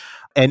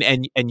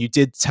 And you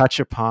did touch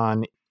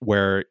upon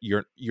where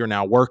you're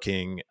now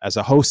working as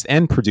a host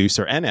and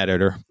producer and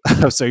editor.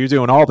 So you're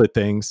doing all the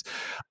things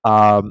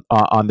on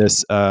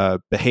this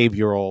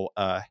behavioral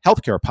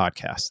healthcare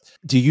podcast.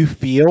 Do you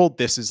feel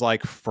this is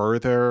like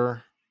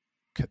further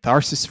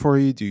catharsis for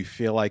you? Do you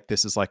feel like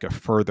this is like a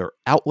further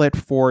outlet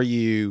for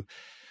you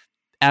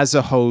as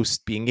a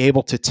host, being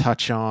able to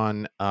touch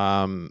on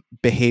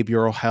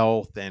behavioral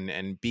health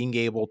and being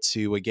able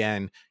to,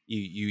 again,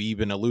 you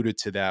even alluded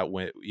to that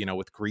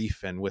with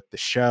grief and with the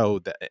show,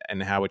 that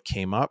and how it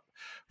came up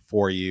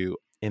for you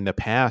in the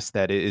past,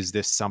 that is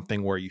this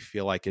something where you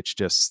feel like it's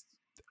just,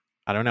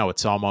 I don't know,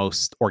 it's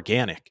almost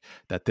organic,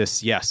 that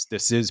this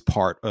is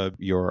part of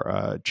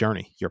your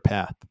journey, your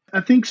path? I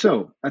think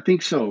so.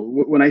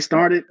 When I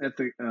started at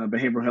the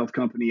behavioral health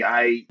company,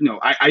 I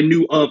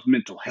knew of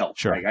mental health,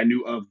 Sure. right? I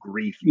knew of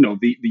grief,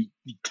 the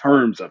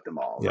terms of them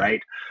all, Yeah.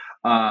 right?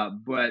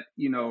 But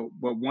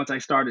once I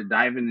started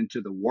diving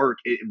into the work,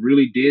 it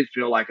really did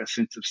feel like a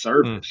sense of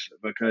service,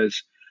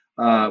 because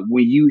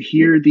when you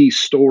hear these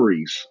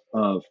stories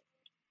of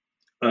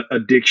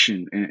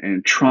addiction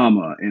and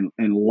trauma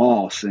and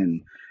loss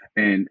and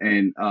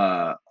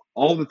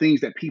all the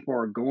things that people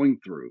are going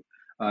through,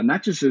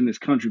 not just in this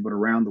country but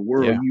around the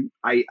world.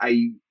 Yeah.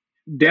 I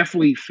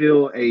definitely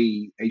feel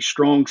a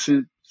strong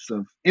sense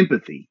of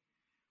empathy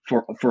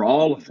for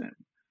all of them,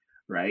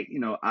 right?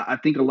 I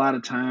think a lot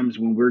of times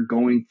when we're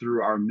going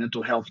through our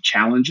mental health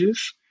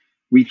challenges,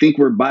 we think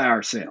we're by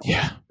ourselves,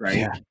 Yeah.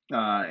 right?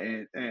 Yeah.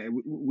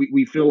 And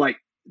we feel like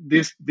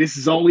this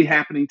is only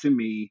happening to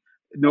me.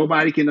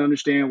 Nobody can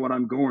understand what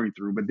I'm going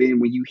through. But then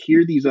when you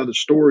hear these other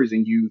stories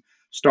and you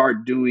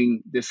start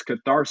doing this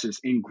catharsis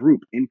in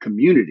group, in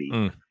community,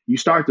 you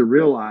start to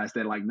realize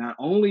that, like, not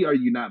only are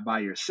you not by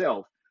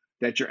yourself,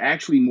 that you're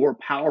actually more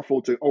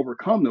powerful to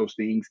overcome those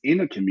things in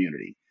a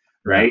community,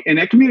 right? And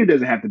that community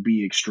doesn't have to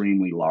be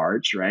extremely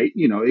large, right?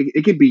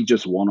 It could be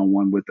just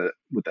one-on-one with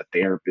a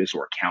therapist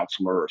or a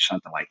counselor or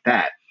something like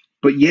that.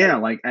 but yeah,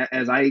 like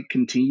as I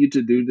continue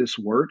to do this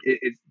work,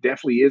 it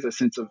definitely is a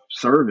sense of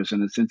service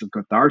and a sense of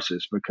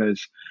catharsis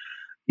because,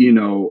 you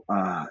know,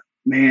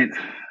 man,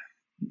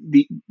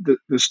 the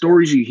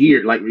stories you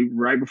hear, like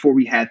right before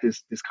we had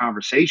this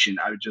conversation,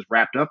 I just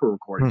wrapped up a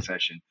recording Hmm.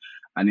 session,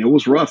 and it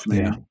was rough,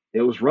 Yeah. man.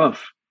 It was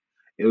rough.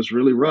 It was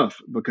really rough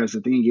because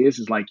the thing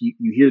is like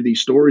you hear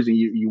these stories and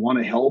you want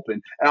to help.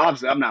 And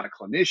obviously, I'm not a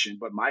clinician,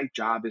 but my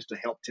job is to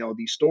help tell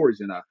these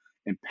stories in a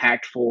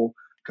impactful,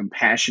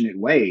 compassionate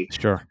way.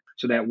 Sure.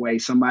 So that way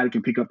somebody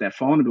can pick up that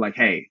phone and be like,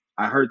 hey,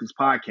 I heard this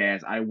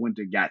podcast. I went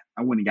and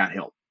got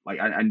help. Like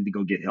I need to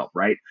go get help.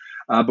 Right.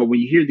 But when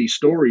you hear these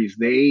stories,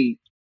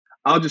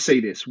 I'll just say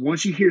this.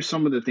 Once you hear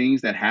some of the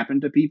things that happen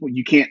to people,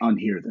 you can't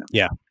unhear them.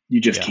 Yeah. You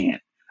just Yeah.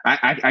 can't.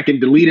 I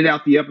can delete it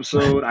out the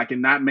episode. I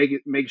cannot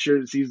make sure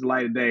it sees the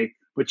light of day,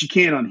 but you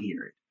can't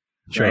unhear it.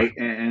 Sure. Right.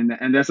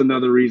 And that's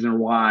another reason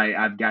why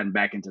I've gotten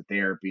back into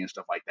therapy and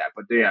stuff like that.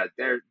 But yeah,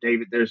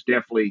 David, there's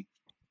definitely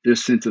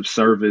this sense of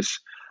service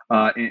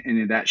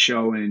in that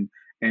show and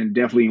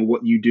definitely in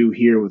what you do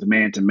here with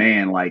Man to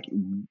Man. Like,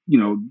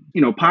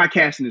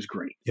 podcasting is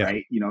great, Yeah.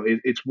 right?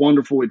 It's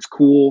wonderful. It's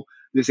cool,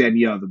 this, that, and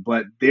the other,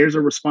 but there's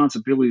a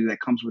responsibility that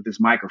comes with this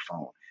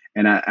microphone.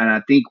 And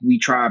I think we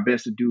try our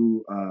best to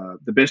do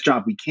the best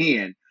job we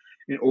can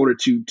in order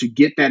to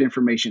get that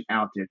information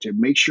out there, to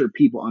make sure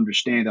people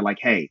understand that, like,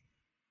 hey,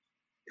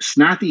 it's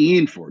not the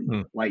end for you.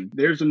 Mm. Like,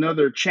 there's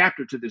another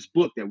chapter to this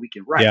book that we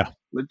can write. Yeah.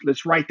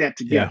 Let's write that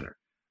together,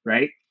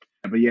 right?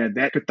 But yeah,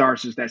 that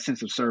catharsis, that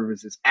sense of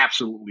service is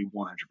absolutely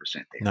 100%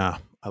 there. No,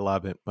 I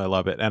love it. I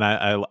love it. And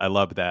I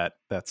love that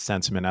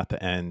sentiment at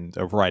the end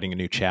of writing a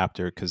new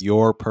chapter, because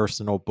your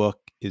personal book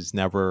is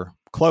never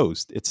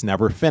closed. It's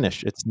never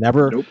finished. It's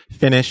never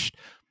finished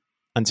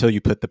until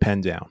you put the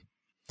pen down.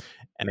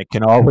 And it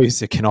can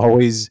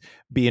always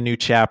be a new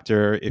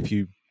chapter if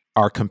you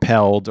are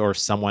compelled or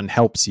someone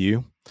helps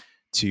you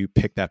to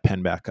pick that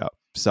pen back up.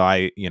 So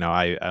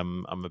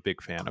I'm a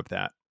big fan of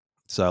that.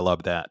 So I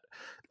love that.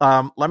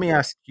 Let me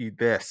ask you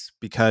this,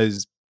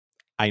 because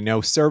I know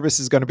service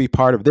is going to be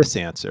part of this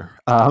answer.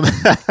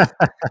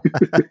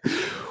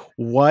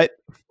 What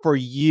for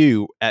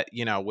you,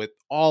 with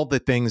all the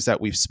things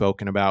that we've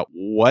spoken about,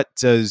 what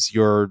does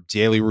your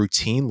daily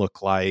routine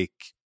look like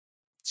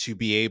to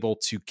be able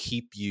to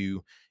keep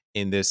you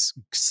in this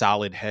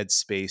solid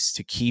headspace,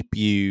 to keep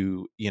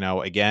you,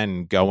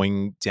 again,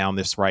 going down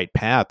this right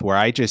path where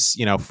I just,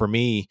 for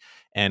me,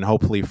 and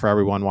hopefully for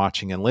everyone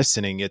watching and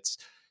listening, it's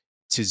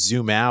to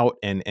zoom out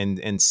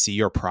and see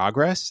your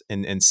progress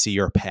and see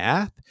your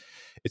path.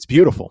 It's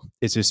beautiful.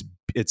 It's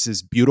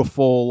this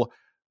beautiful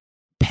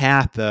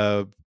path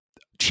of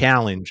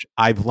challenge.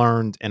 I've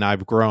learned and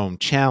I've grown.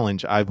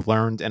 Challenge. I've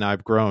learned and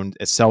I've grown,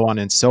 so on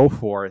and so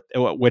forth,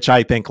 which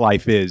I think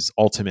life is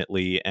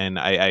ultimately. And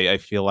I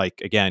feel like,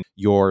 again,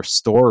 your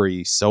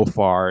story so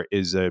far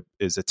is a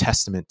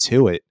testament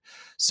to it.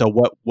 So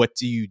what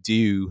do you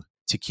do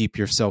to keep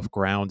yourself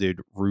grounded,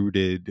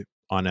 rooted,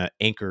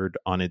 anchored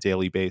on a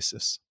daily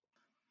basis?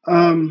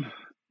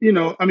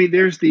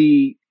 There's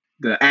the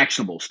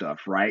actionable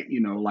stuff, right?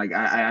 Like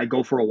I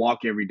go for a walk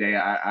every day.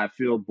 I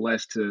feel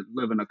blessed to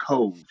live in a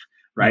cove,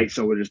 right?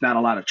 So there's not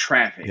a lot of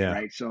traffic,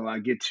 right? So I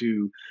get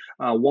to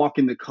walk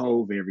in the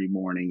cove every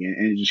morning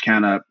and just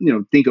kind of,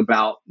 think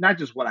about not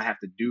just what I have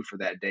to do for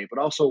that day, but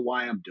also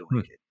why I'm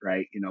doing it,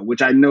 right?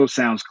 Which I know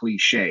sounds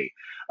cliche,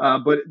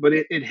 but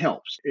it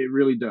helps. It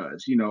really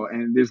does,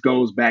 and this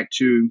goes back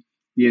to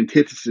the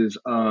antithesis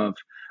of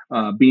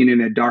being in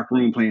that dark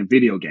room playing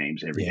video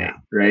games every day,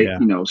 right?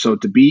 Yeah. So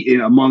to be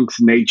in amongst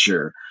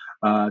nature,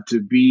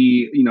 to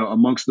be,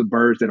 amongst the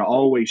birds that are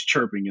always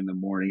chirping in the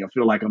morning. I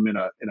feel like I'm in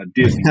a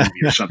Disney movie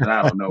or something.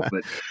 I don't know,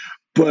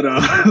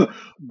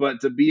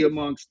 but to be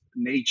amongst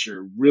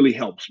nature really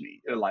helps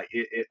me. Like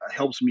it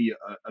helps me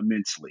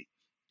immensely.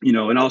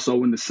 And also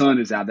when the sun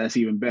is out, that's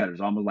even better.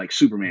 It's almost like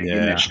Superman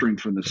getting that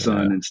strength from the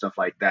sun and stuff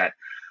like that.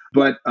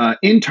 But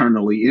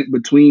internally,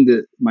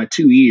 between my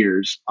 2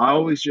 ears, I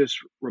always just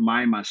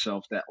remind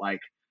myself that, like,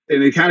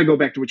 and they kind of go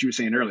back to what you were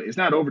saying earlier. It's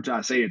not over till I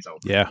say it's over.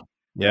 Yeah.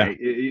 Right?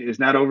 It's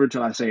not over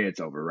till I say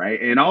it's over.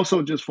 Right. And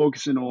also just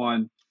focusing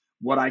on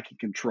what I can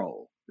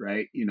control.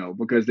 Right.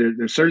 Because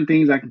there's certain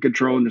things I can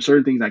control and there's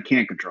certain things I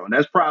can't control. And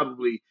that's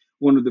probably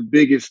one of the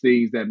biggest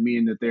things that me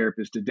and the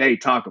therapist today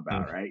talk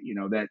about. Right.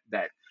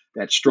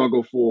 That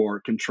struggle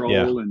for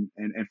control and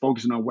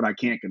focusing on what I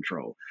can't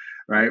control.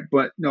 Right.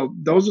 But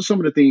those are some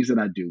of the things that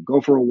I do.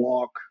 Go for a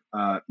walk,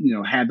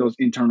 have those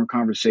internal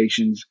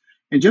conversations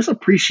and just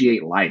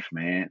appreciate life,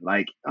 man.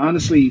 Like,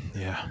 honestly,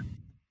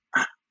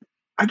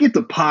 I get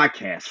the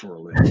podcast for a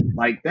living.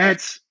 Like,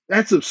 that's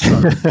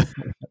absurd.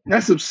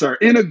 That's absurd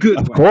in a good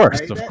way. Of course.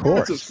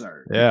 That's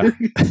absurd. Yeah.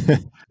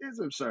 It's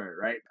absurd,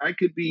 right? I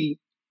could be,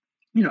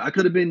 I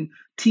could have been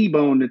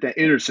T-boned at that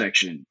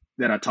intersection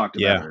that I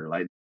talked about earlier.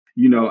 Like,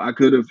 I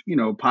could have,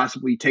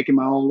 possibly taken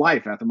my own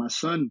life after my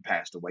son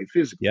passed away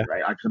physically,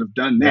 right? I could have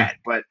done that.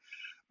 But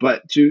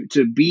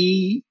to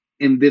be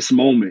in this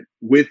moment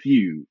with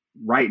you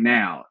right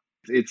now,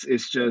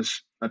 it's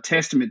just a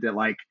testament that,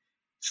 like,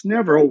 It's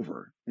never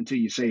over until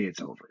you say it's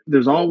over.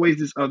 There's always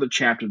this other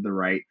chapter to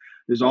write.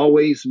 There's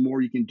always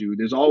more you can do.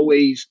 There's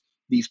always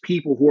these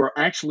people who are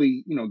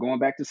actually, going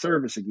back to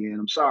service again.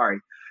 I'm sorry.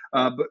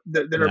 But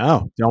that are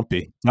No, don't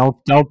be.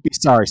 Don't be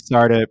sorry.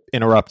 Sorry to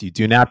interrupt you.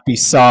 Do not be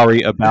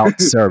sorry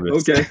about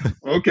service.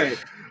 Okay.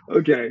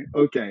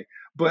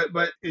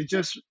 But it's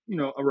just,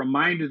 a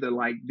reminder that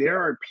like there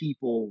are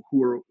people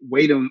who are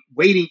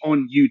waiting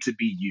on you to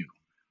be you.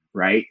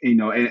 Right.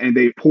 And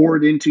they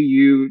poured into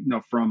you,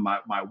 from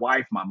my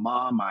wife, my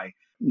mom, my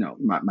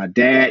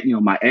dad,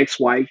 my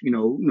ex-wife,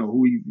 who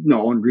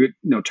on good,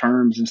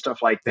 terms and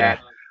stuff like that.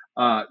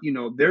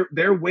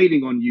 They're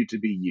waiting on you to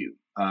be you.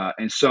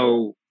 And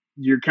so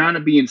you're kind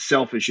of being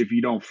selfish if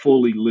you don't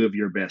fully live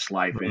your best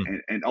life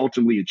and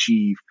ultimately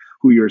achieve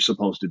who you're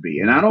supposed to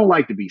be. And I don't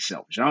like to be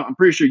selfish. I'm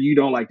pretty sure you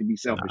don't like to be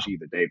selfish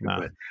either, David,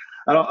 but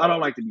I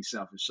don't like to be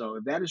selfish. So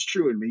if that is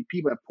true and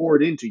people have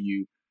poured into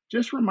you,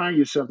 just remind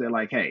yourself that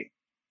like, hey,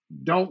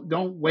 don't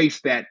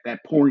waste that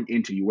pouring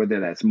into you, whether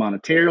that's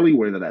monetarily,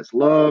 whether that's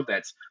love,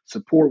 that's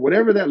support,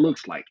 whatever that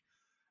looks like.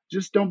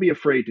 Just don't be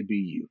afraid to be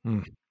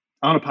you.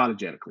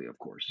 Unapologetically, of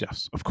course.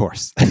 Yes, of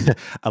course.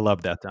 I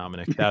love that,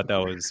 Dominic. That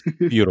was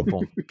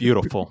beautiful.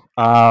 Beautiful.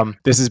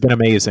 This has been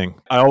amazing.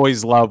 I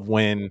always love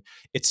when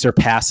it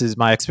surpasses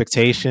my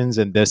expectations,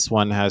 and this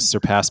one has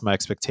surpassed my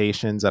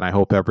expectations, and I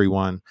hope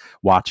everyone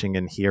watching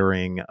and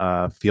hearing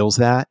feels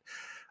that.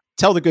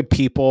 Tell the good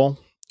people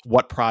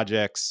what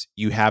projects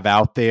you have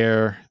out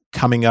there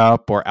coming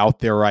up or out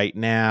there right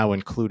now,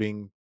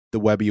 including the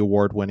Webby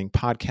Award-winning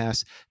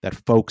podcast that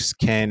folks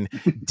can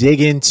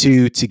dig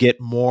into to get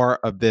more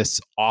of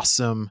this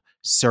awesome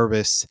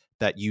service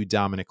that you,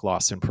 Dominic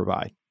Lawson,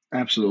 provide.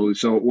 Absolutely.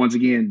 So once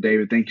again,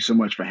 David, thank you so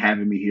much for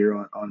having me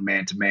here on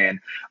Man to Man.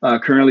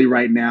 Currently,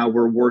 right now,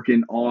 we're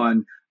working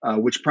on,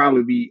 which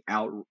probably be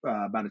out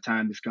by the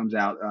time this comes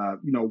out,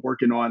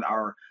 working on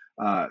our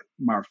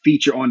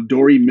feature on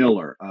Dory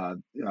Miller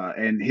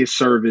and his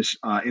service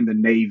in the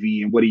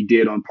Navy and what he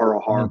did on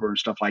Pearl Harbor and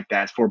stuff like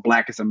that for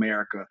Black is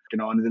America.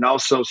 And then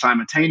also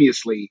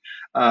simultaneously,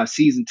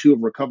 season 2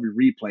 of Recovery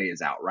Replay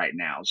is out right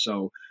now.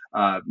 So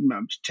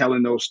I'm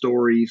telling those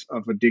stories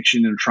of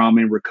addiction and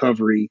trauma and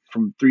recovery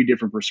from 3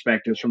 different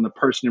perspectives, from the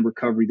person in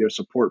recovery, their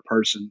support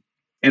person,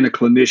 and a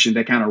clinician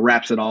that kind of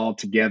wraps it all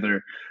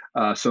together.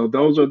 So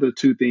those are the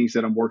 2 things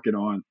that I'm working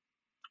on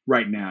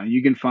right now.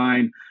 You can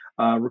find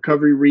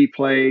Recovery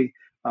Replay,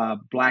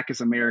 Black is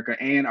America,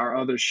 and our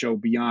other show,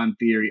 Beyond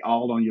Theory,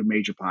 all on your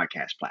major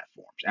podcast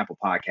platforms, Apple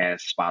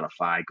Podcasts,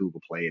 Spotify,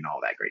 Google Play, and all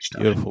that great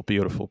stuff. Beautiful,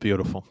 beautiful,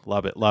 beautiful.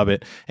 Love it, love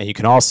it. And you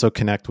can also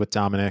connect with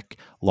Dominic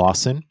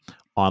Lawson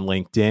on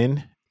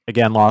LinkedIn.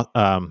 Again,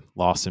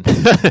 Lawson,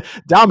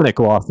 Dominic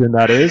Lawson,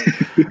 that is.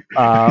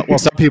 Well,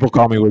 some people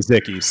call me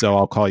Wazicki, so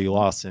I'll call you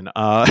Lawson.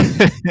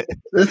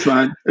 That's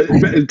fine.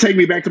 Take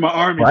me back to my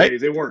Army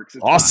days. It works.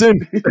 It's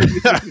Lawson.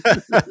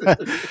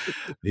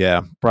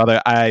 Yeah,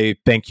 brother, I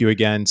thank you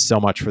again so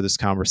much for this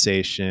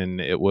conversation.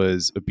 It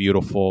was a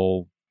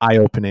beautiful,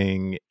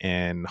 eye-opening,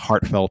 and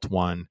heartfelt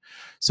one.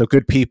 So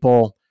good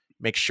people,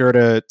 make sure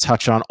to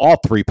touch on all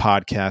 3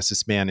 podcasts.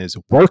 This man is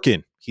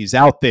working. He's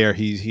out there.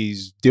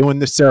 He's doing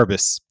the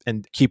service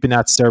and keeping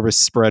that service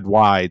spread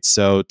wide.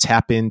 So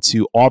tap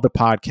into all the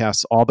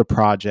podcasts, all the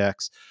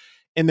projects.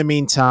 In the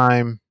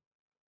meantime,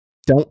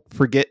 don't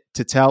forget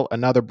to tell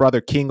another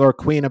brother, king or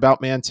queen, about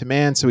Man to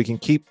Man so we can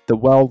keep the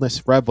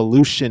wellness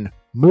revolution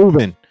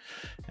moving.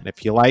 And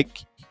if you like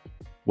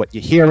what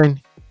you're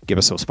hearing, give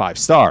us those 5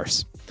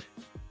 stars.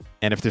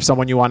 And if there's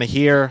someone you want to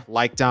hear,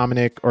 like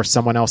Dominic or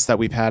someone else that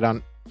we've had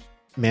on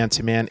Man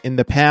to Man in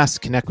the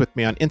past, connect with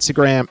me on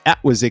Instagram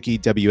at Wazicki,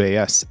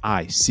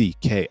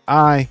 WASICKI.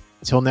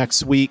 Till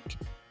next week,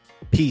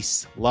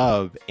 peace,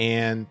 love,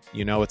 and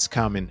it's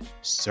coming,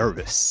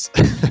 service.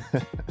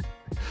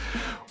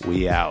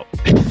 We out.